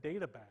spit the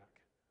data back.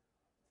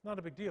 It's not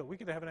a big deal. We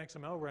could have an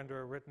XML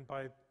renderer written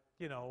by,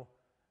 the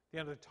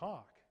end of the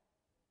talk.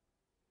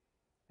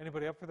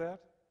 Anybody up for that?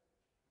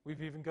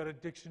 We've even got a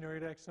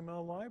dictionary to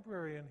XML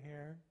library in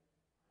here.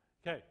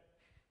 Okay.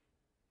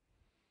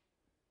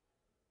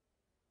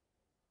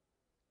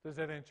 Does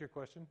that answer your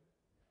question?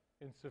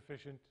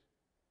 Insufficient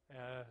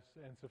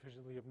and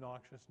sufficiently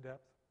obnoxious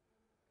depth?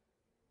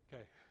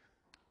 Okay.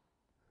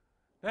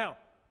 Now,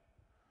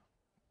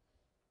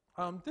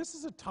 this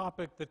is a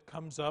topic that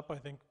comes up, I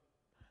think,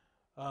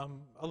 a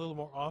little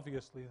more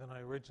obviously than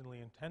I originally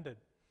intended.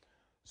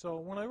 So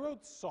when I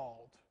wrote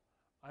Salt,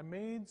 I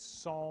made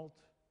Salt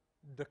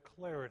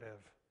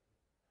declarative,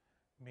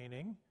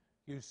 meaning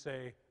you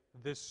say,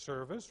 this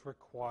service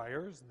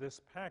requires this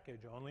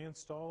package.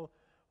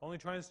 Only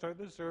try and start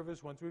this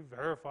service once we've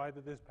verified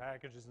that this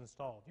package is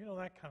installed.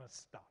 That kind of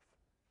stuff.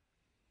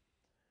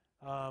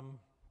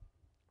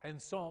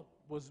 And Salt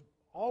was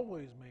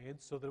always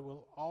made so that it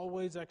will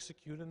always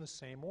execute in the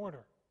same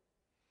order.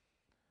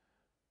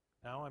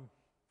 Now, I'm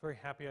very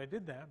happy I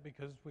did that,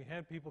 because we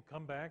had people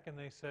come back and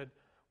they said,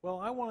 well,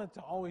 I want it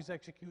to always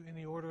execute in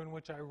the order in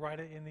which I write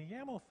it in the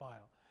YAML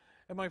file.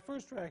 And my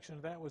first reaction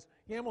to that was,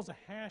 YAML's a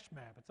hash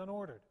map. It's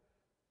unordered.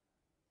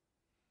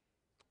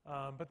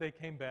 But they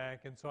came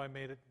back, and so I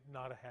made it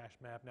not a hash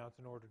map. Now it's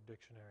an ordered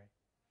dictionary.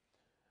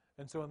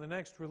 And so in the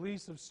next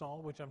release of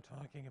Salt, which I'm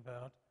talking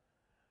about,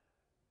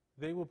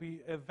 they will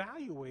be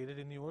evaluated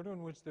in the order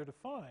in which they're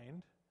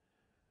defined,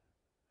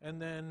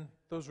 and then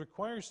those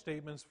require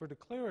statements for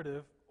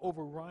declarative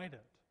override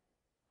it,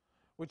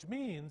 which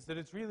means that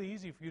it's really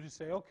easy for you to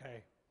say,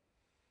 okay,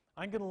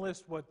 I'm going to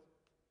list what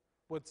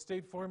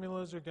state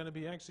formulas are going to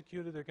be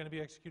executed. They're going to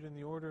be executed in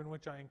the order in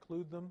which I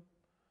include them.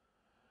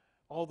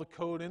 All the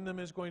code in them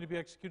is going to be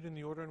executed in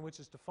the order in which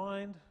it's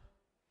defined,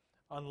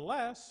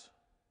 unless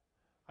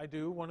I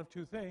do one of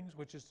two things,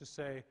 which is to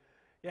say,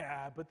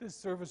 yeah, but this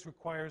service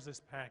requires this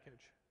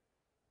package.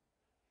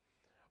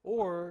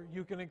 Or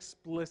you can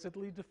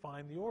explicitly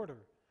define the order.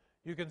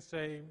 You can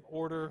say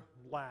order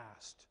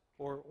last,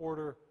 or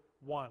order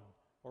 1,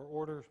 or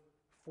order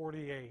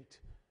 48.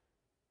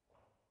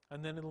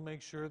 And then it'll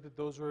make sure that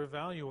those are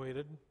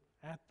evaluated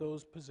at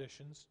those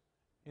positions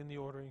in the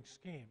ordering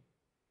scheme.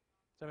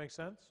 Does that make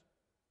sense?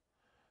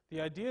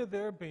 The idea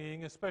there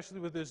being,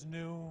 especially with this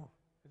new,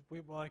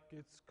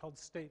 it's called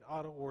state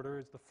auto order,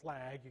 it's the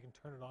flag, you can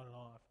turn it on and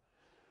off.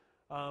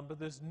 But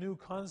this new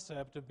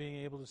concept of being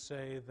able to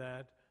say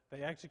that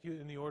they execute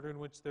in the order in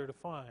which they're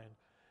defined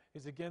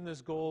is again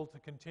this goal to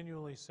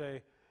continually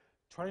say,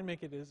 try and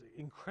make it as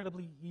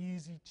incredibly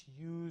easy to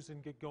use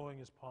and get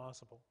going as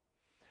possible,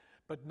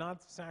 but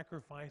not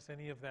sacrifice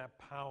any of that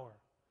power.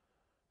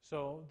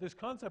 So this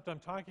concept I'm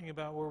talking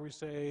about where we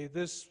say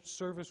this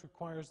service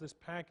requires this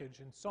package,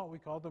 in Salt we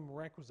call them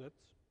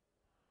requisites,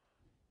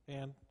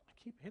 and I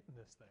keep hitting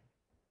this thing.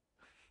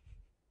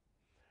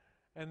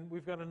 And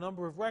we've got a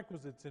number of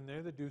requisites in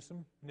there that do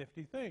some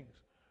nifty things.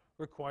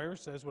 Require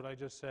says what I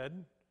just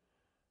said.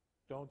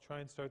 Don't try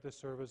and start this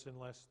service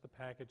unless the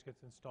package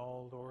gets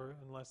installed or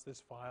unless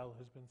this file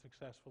has been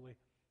successfully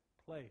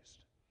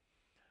placed.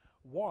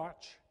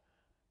 Watch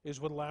is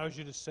what allows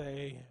you to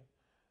say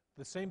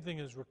the same thing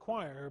as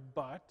require,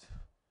 but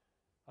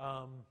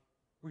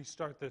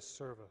restart this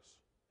service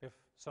if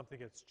something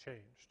gets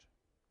changed.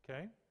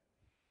 Okay?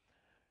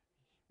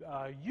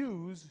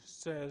 Use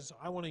says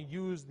I want to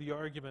use the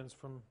arguments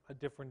from a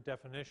different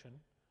definition.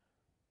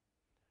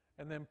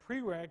 And then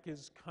prereq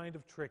is kind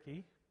of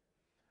tricky.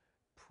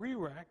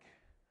 Prereq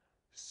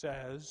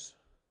says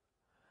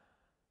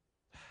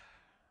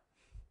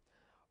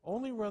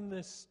only run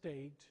this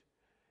state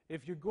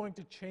if you're going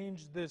to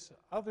change this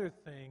other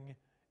thing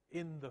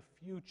in the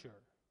future,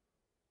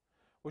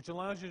 which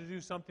allows you to do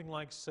something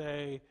like,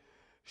 say,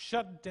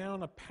 shut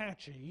down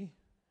Apache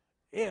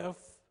if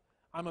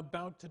I'm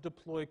about to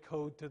deploy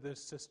code to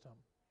this system,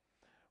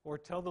 or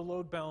tell the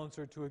load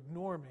balancer to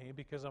ignore me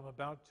because I'm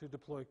about to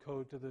deploy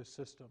code to this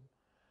system,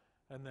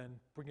 and then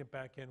bring it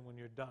back in when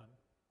you're done.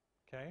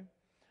 Okay?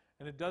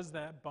 And it does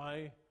that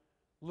by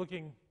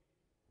looking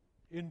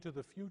into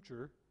the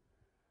future,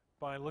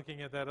 by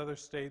looking at that other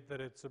state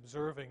that it's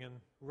observing and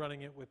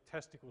running it with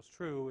test equals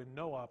true in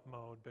no-op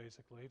mode,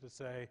 basically, to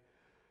say,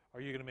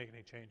 are you going to make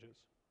any changes?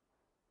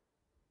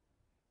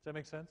 Does that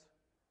make sense?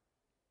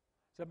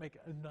 Does that make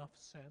enough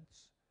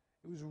sense?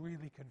 It was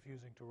really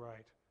confusing to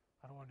write.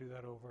 I don't want to do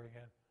that over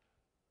again.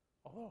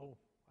 Although,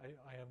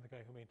 I am the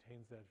guy who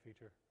maintains that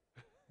feature.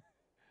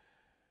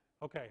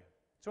 Okay,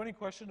 so any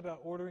question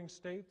about ordering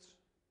states?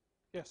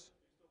 Yes?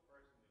 You're still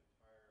parsing the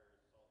entire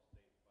salt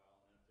state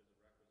file, and if there's a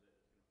requisite,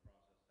 it's going to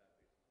process that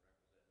based on the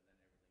requisite,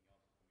 and then everything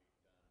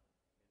else is going to be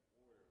done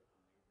in order with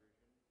the new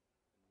version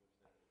in which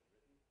that was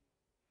written.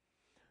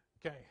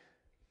 Okay.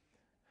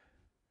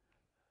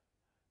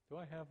 Do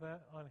I have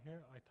that on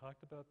here? I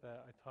talked about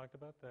that. I talked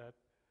about that.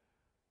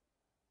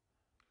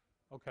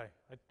 Okay,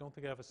 I don't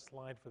think I have a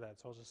slide for that,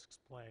 so I'll just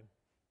explain.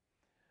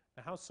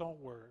 Now, how Salt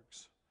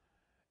works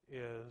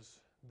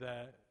is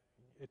that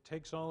it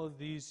takes all of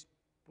these,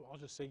 I'll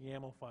just say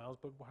YAML files,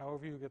 but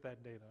however you get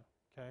that data,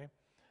 okay,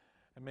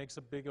 and makes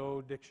a big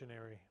O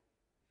dictionary.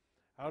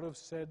 Out of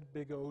said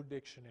big O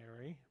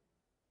dictionary,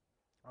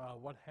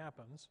 what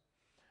happens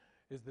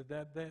is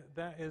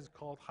that is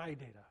called high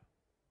data.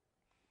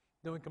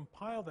 Then we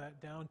compile that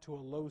down to a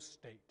low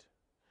state,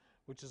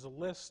 which is a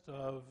list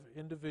of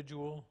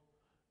individual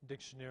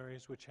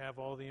dictionaries which have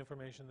all the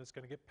information that's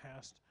going to get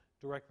passed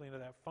directly into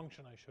that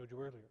function I showed you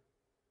earlier.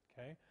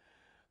 Okay?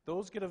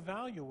 Those get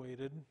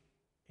evaluated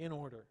in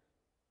order.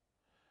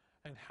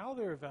 And how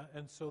they're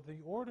and so the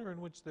order in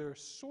which they're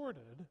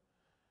sorted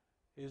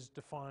is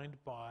defined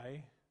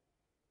by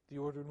the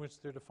order in which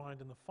they're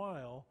defined in the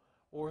file,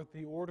 or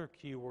the order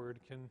keyword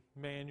can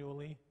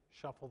manually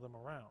shuffle them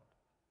around.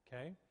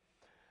 Okay?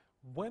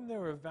 When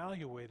they're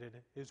evaluated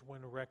is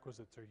when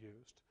requisites are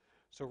used.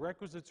 So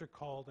requisites are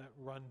called at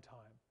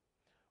runtime,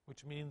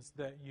 which means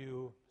that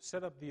you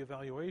set up the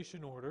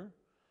evaluation order,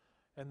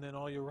 and then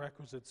all your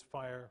requisites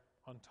fire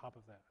on top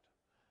of that.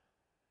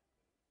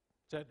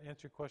 Does that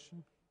answer your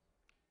question?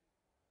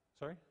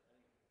 Sorry?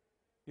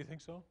 You think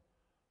so?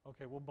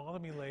 Okay, well, bother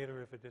me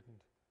later if it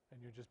didn't,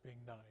 and you're just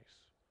being nice.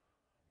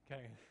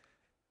 Okay.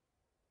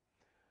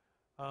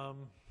 All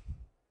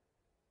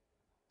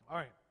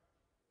right.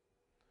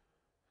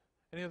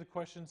 Any other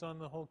questions on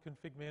the whole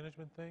config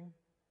management thing?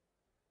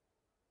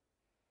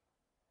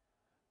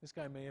 This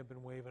guy may have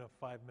been waving a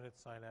 5-minute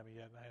sign at me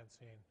yet, and I hadn't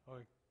seen.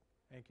 Oh,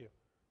 thank you.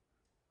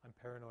 I'm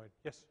paranoid.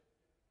 Yes?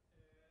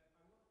 I'm not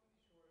really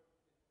sure if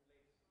it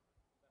relates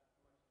that much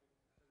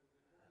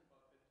to what we've been talking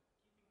about, but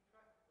keeping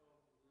track of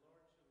large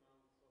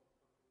amounts of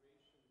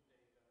configuration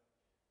data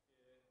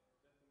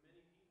that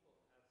many people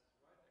has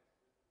write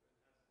access to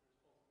and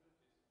has responsibilities in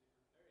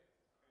different areas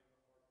is kind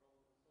of a hard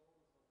problem to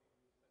solve and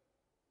something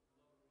we spend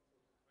a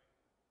lot of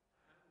resources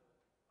trying to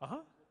handle. Uh-huh.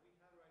 What we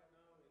have right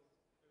now is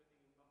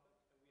everything in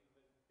Puppet, and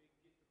we have a big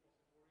Git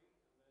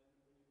repository, and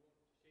then when you want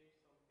to change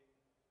something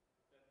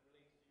that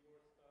relates to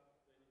your stuff,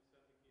 then you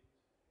send a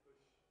Git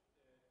push to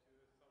someone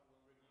reviewing it and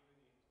making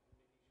sure that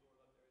everything seems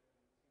coherent.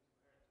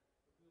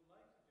 What we would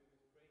like to do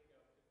is break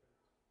out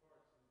different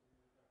parts and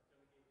do like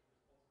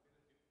delegate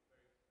responsibility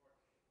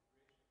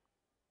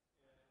for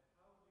various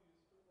parts of the configuration. How do you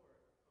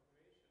store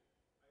configuration?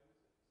 I would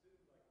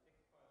assume like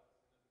text files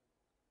in a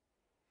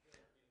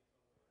hierarchy in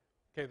some way.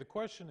 Okay, the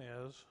question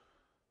is,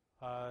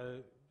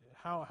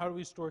 how do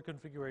we store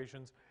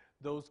configurations?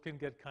 Those can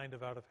get kind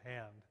of out of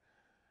hand.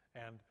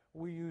 And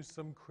we use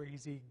some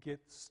crazy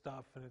Git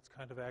stuff, and it's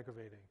kind of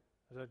aggravating.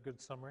 Is that a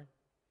good summary?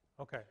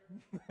 Okay.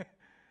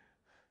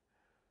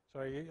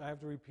 Sorry, I have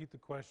to repeat the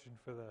question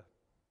for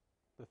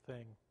the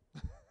thing.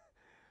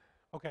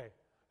 Okay,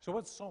 so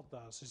what Salt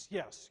does is,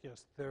 yes,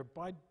 they're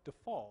by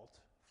default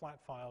flat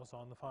files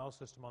on the file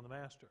system on the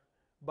master.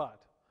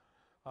 But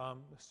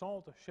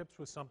Salt ships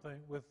with something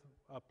with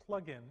a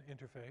plugin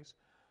interface.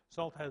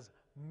 Salt has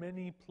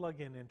many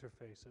plugin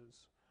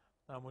interfaces.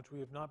 which we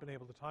have not been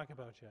able to talk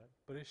about yet.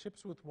 But it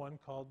ships with one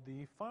called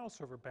the file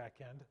server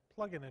backend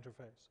plugin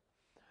interface.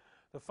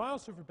 The file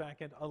server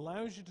backend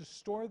allows you to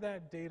store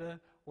that data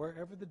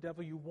wherever the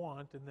devil you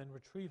want and then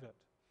retrieve it.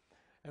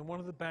 And one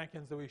of the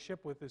backends that we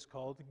ship with is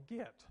called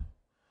Git.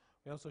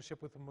 We also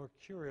ship with the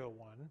Mercurial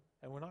one,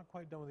 and we're not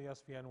quite done with the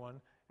SVN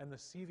one, and the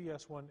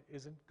CVS one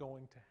isn't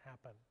going to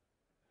happen.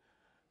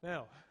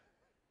 Now,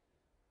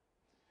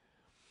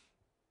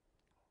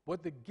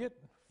 what the Git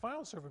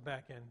file server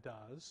backend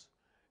does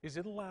is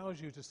it allows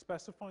you to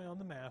specify on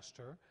the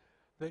master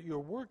that you're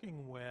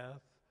working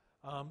with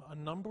a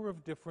number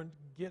of different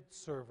Git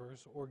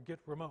servers or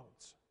Git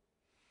remotes.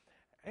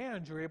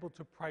 And you're able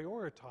to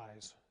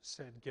prioritize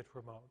said Git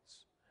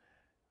remotes.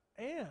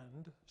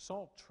 And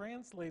Salt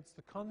translates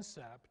the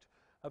concept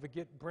of a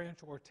Git branch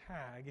or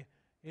tag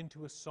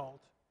into a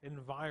Salt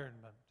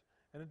environment.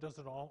 And it does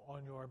it all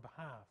on your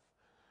behalf.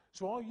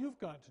 So all you've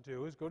got to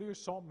do is go to your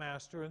Salt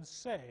master and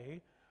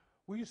say,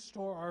 we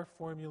store our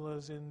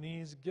formulas in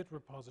these Git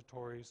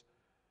repositories.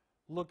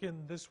 Look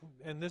in this,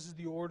 and this is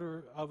the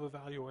order of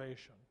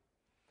evaluation.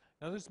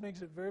 Now this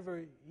makes it very,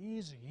 very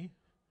easy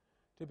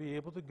to be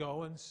able to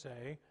go and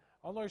say,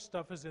 all our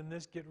stuff is in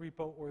this Git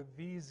repo or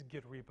these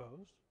Git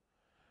repos.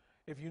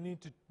 If you need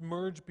to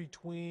merge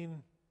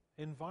between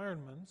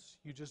environments,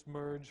 you just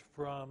merge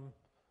from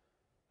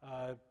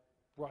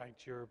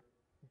your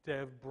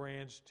dev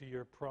branch to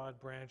your prod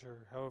branch,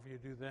 or however you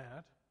do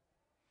that.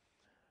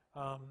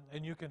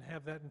 And you can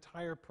have that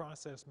entire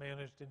process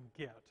managed in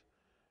Git,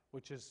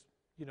 which is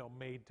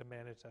made to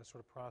manage that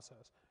sort of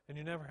process. And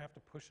you never have to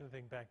push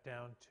anything back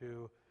down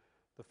to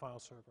the file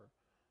server,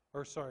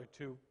 or sorry,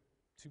 to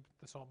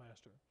the Salt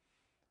master.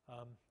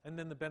 And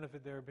then the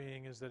benefit there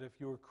being is that if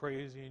you were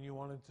crazy and you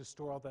wanted to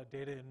store all that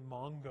data in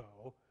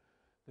Mongo,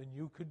 then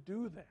you could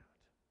do that.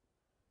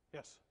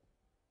 Yes?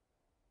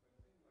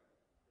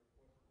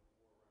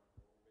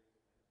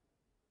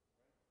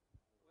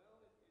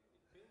 Well, it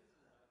builds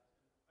on that,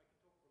 and I can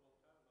talk for a long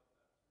time about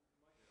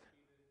that. It might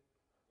not be the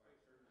Like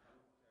certain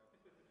groups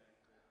have certain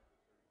access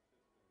to certain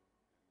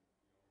systems, and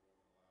you only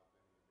want to allow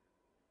them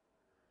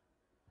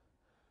to do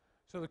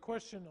it. So the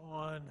question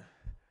on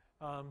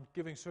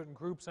giving certain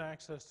groups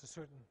access to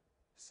certain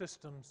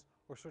systems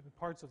or certain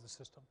parts of the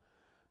system,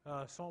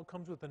 Salt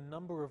comes with a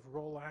number of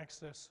role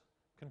access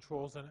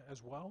controls in it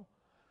as well,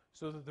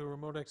 so that the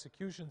remote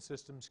execution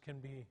systems can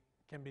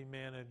be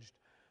managed.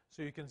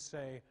 So you can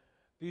say,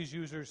 these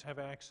users have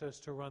access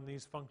to run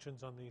these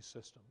functions on these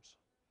systems.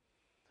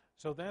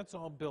 So that's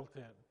all built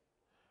in.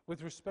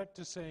 With respect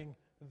to saying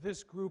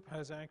this group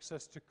has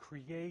access to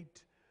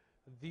create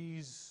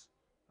these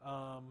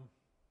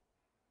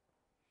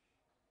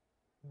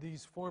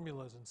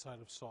formulas inside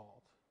of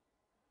Salt,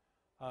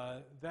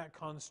 that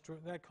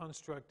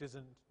construct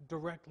isn't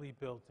directly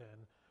built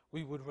in.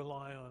 We would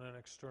rely on an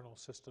external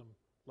system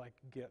like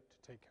Git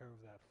to take care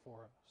of that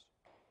for us.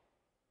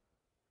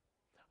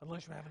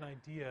 Unless you have an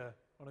idea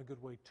on a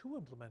good way to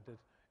implement it,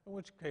 in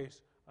which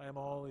case I am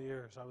all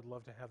ears. I would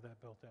love to have that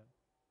built in.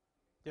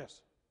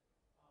 Yes?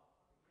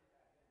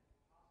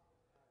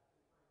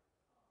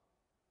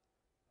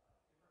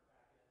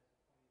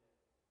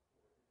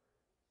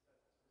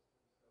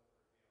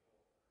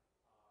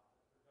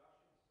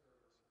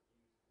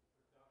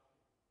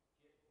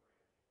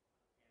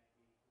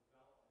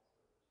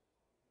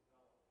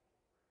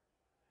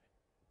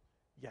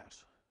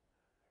 Yes.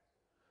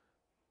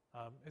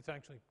 It's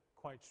actually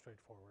quite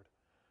straightforward.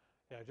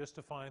 Yeah, just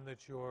define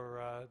that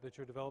your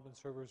development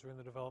servers are in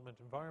the development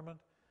environment,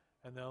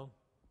 and they'll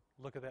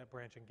look at that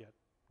branch and get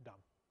done.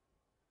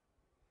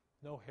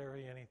 No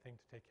hairy anything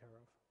to take care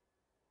of.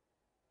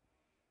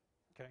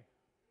 Okay.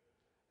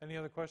 Any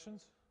other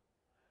questions?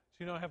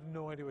 So I have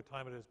no idea what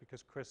time it is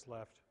because Chris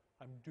left.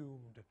 I'm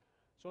doomed.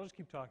 So I'll just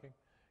keep talking.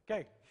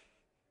 Okay.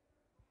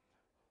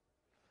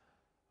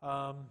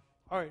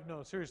 All right,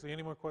 no, seriously,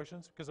 any more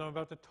questions? Because I'm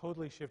about to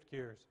totally shift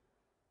gears.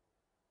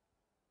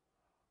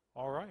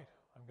 All right,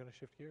 I'm going to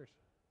shift gears.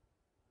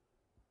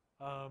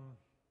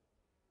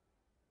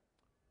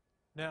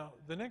 Now,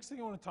 the next thing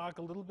I want to talk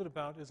a little bit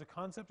about is a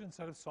concept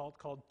inside of Salt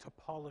called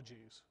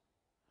topologies.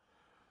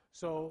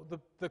 So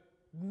the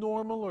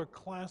normal or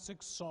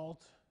classic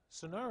Salt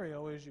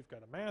scenario is you've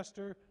got a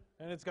master,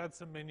 and it's got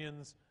some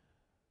minions,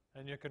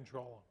 and you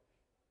control them.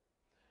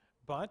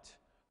 But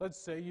let's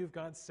say you've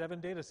got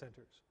 7 data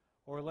centers.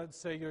 Or let's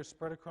say you're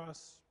spread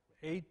across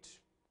 8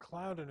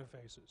 cloud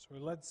interfaces. Or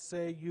let's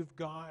say you've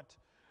got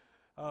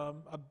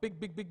a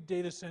big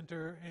data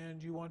center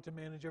and you want to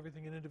manage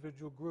everything in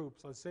individual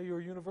groups. Let's say you're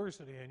a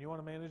university and you want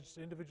to manage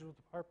individual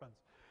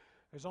departments.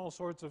 There's all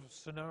sorts of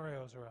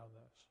scenarios around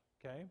this,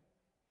 okay?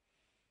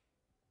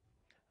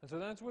 And so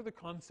that's where the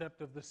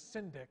concept of the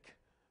syndic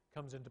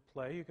comes into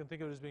play. You can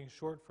think of it as being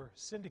short for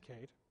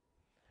syndicate.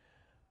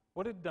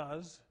 What it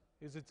does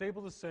is it's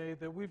able to say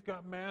that we've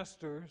got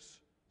masters,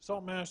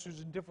 Salt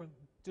masters in different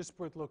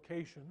disparate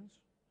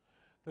locations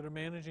that are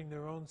managing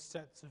their own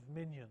sets of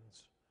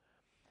minions.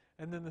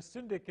 And then the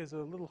syndic is a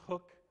little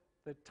hook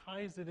that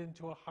ties it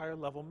into a higher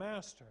level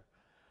master.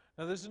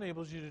 Now this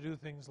enables you to do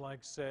things like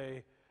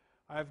say,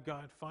 I've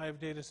got 5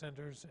 data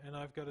centers, and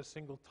I've got a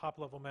single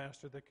top-level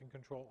master that can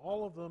control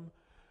all of them,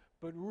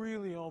 but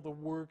really all the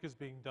work is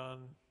being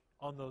done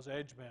on those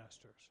edge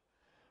masters,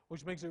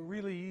 which makes it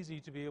really easy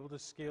to be able to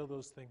scale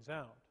those things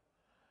out.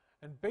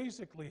 And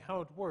basically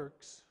how it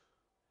works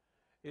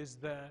is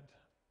that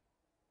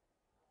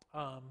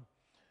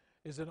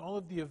all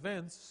of the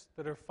events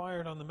that are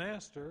fired on the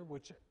master,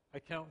 which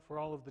account for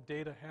all of the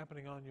data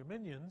happening on your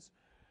minions,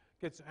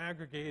 gets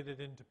aggregated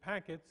into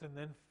packets and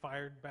then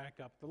fired back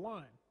up the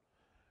line,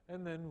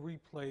 and then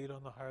replayed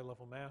on the higher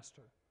level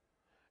master.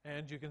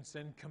 And you can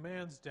send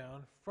commands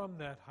down from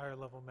that higher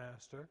level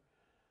master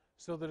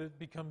so that it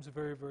becomes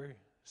very, very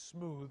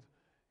smooth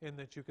in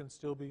that you can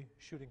still be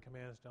shooting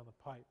commands down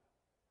the pipe.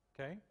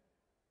 Okay? Does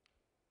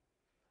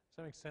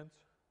that make sense?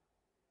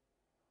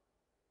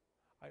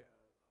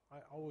 I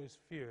always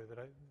fear that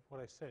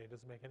what I say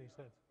doesn't make any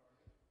sense.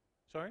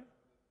 Sorry?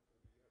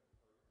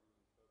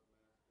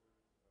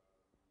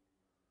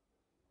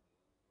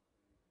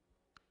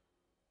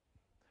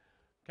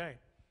 Okay.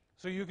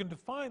 So you can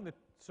define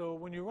so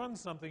when you run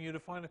something, you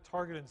define a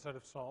target inside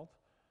of Salt.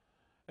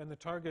 And the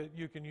target,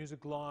 you can use a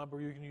glob,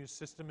 or you can use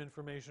system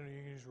information, or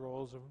you can use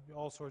roles, or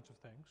all sorts of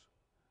things.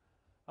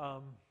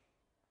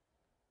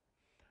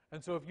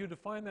 And so if you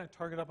define that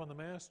target up on the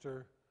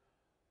master,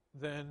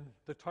 then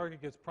the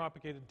target gets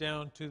propagated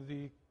down to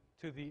the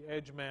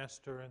edge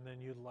master and then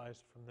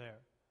utilized from there.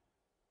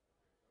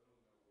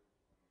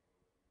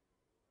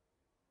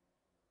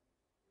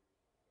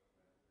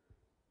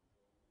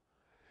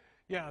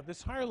 Yeah,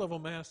 this higher level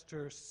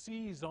master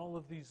sees all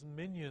of these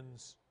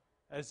minions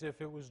as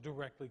if it was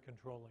directly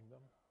controlling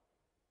them.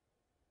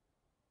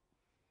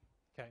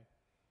 Okay.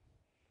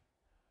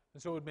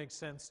 And so it would make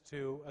sense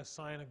to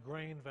assign a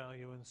grain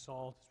value in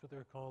Salt, is what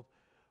they're called,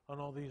 on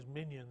all these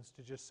minions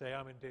to just say,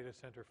 I'm in data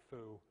center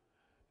foo.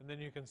 And then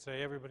you can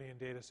say, everybody in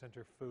data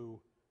center foo,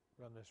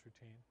 run this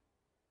routine.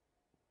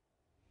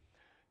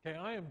 Okay,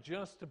 I am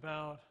just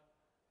about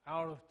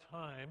out of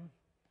time,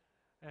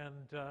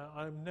 and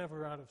I'm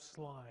never out of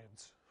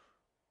slides.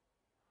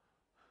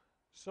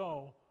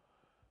 So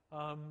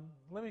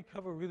let me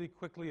cover really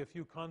quickly a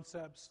few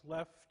concepts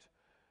left,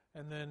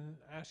 and then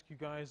ask you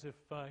guys if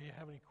you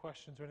have any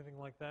questions or anything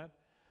like that.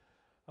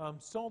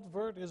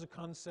 SaltVert is a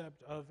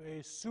concept of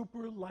a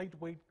super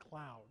lightweight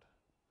cloud.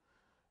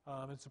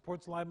 It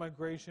supports live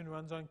migration,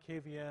 runs on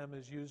KVM,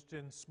 is used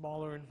in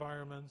smaller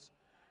environments.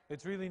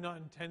 It's really not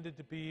intended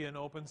to be an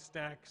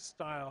OpenStack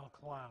style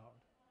cloud.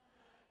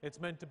 It's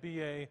meant to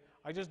be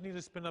I just need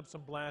to spin up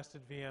some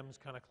blasted VMs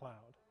kind of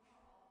cloud.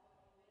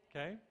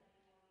 Okay?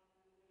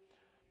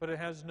 But it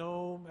has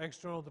no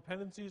external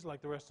dependencies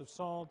like the rest of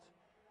Salt.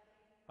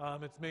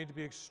 It's made to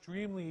be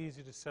extremely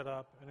easy to set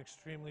up and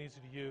extremely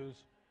easy to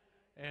use.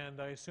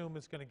 And I assume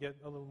it's going to get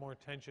a little more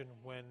attention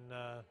when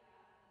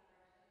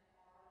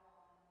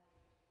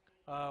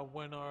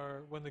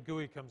the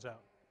GUI comes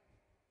out.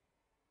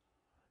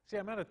 See,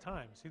 I'm out of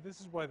time. See, this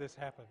is why this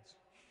happens.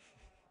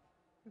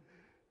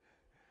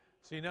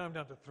 See, now I'm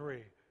down to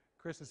 3.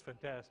 Chris is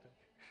fantastic.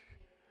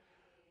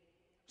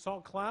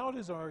 Salt Cloud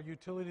is our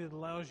utility that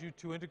allows you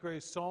to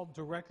integrate Salt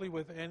directly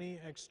with any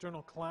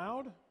external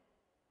cloud.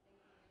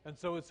 And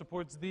so it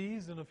supports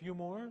these and a few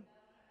more.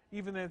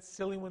 Even that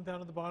silly one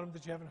down at the bottom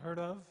that you haven't heard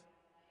of.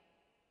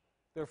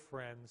 They're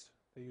friends.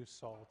 They use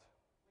Salt.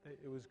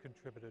 It was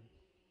contributed.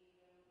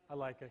 I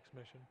like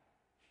Xmission.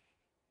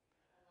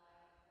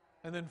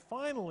 And then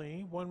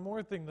finally, one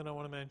more thing that I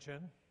want to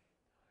mention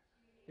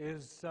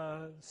is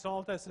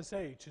Salt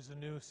SSH is a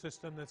new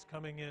system that's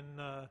coming in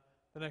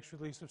the next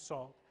release of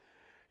Salt.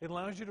 It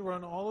allows you to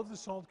run all of the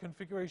Salt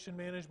configuration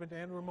management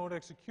and remote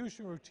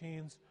execution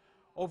routines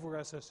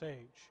over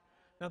SSH.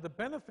 Now the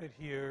benefit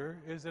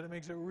here is that it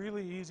makes it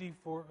really easy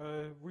for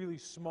a really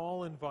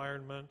small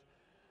environment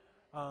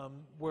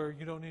where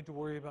you don't need to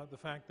worry about the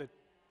fact that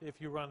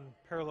if you run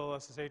parallel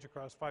SSH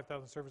across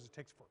 5,000 servers, it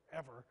takes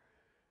forever.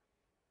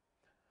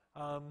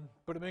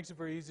 But it makes it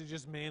very easy to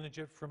just manage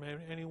it from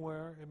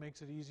anywhere. It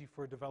makes it easy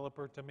for a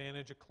developer to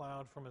manage a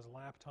cloud from his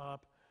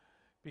laptop,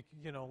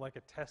 like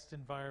a test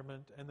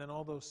environment. And then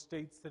all those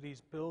states that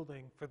he's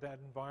building for that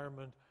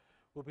environment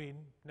will be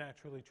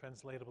naturally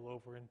translatable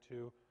over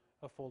into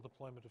a full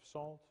deployment of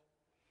Salt,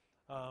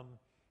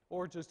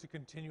 or just to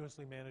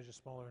continuously manage a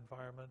smaller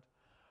environment.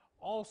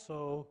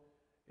 Also,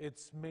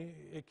 it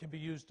can be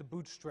used to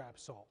bootstrap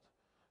Salt.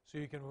 So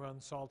you can run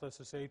Salt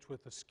SSH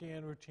with a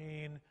scan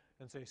routine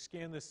and say,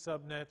 scan this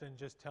subnet and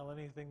just tell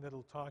anything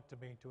that'll talk to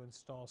me to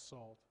install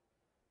Salt.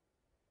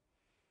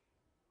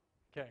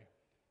 Okay.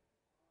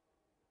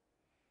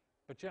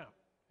 But yeah,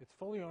 it's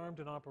fully armed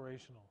and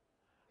operational.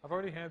 I've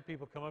already had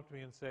people come up to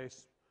me and say,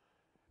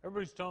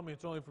 everybody's telling me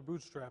it's only for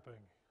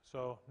bootstrapping.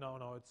 So no,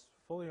 it's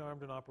fully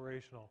armed and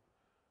operational.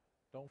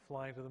 Don't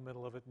fly into the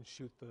middle of it and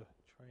shoot the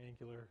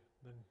triangular,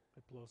 then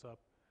it blows up.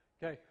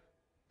 Okay.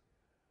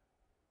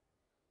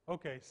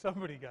 Okay,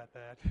 somebody got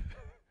that.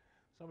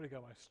 Somebody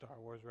got my Star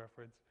Wars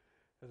reference.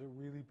 Has it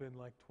really been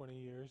like 20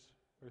 years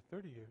or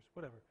 30 years?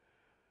 Whatever.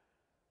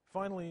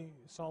 Finally,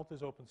 Salt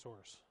is open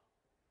source.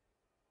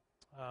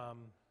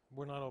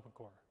 We're not open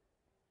core.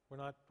 We're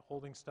not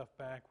holding stuff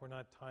back. We're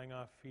not tying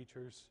off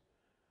features.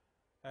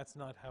 That's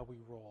not how we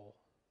roll.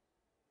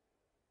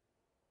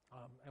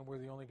 And we're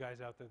the only guys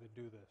out there that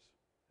do this.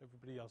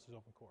 Everybody else is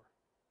open core.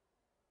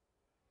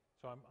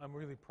 So I'm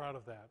really proud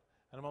of that.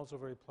 And I'm also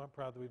very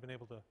proud that we've been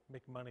able to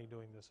make money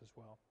doing this as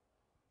well.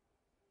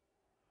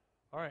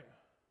 All right.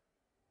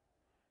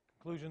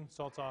 Conclusion,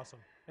 Salt's awesome.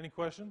 Any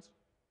questions?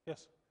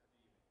 Yes?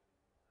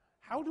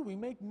 How do we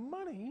make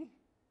money?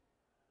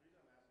 The reason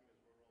I'm asking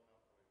is we're rolling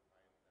out probably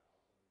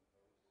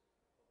 5,000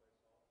 nodes built by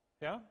Salt.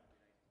 Yeah?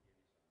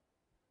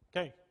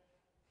 Okay.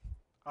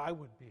 I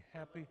would be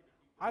happy.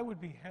 I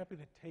would be happy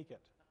to take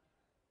it.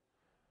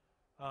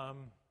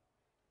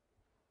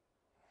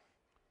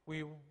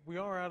 We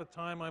are out of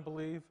time, I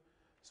believe.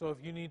 So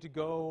if you need to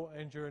go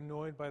and you're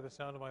annoyed by the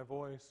sound of my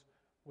voice,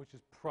 which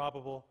is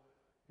probable,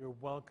 you're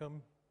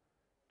welcome.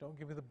 Don't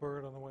give me the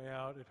bird on the way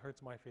out. It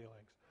hurts my feelings.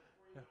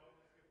 Yeah.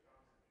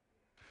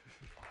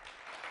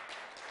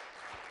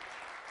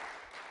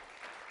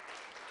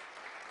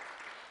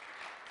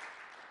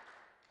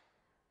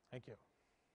 Thank you.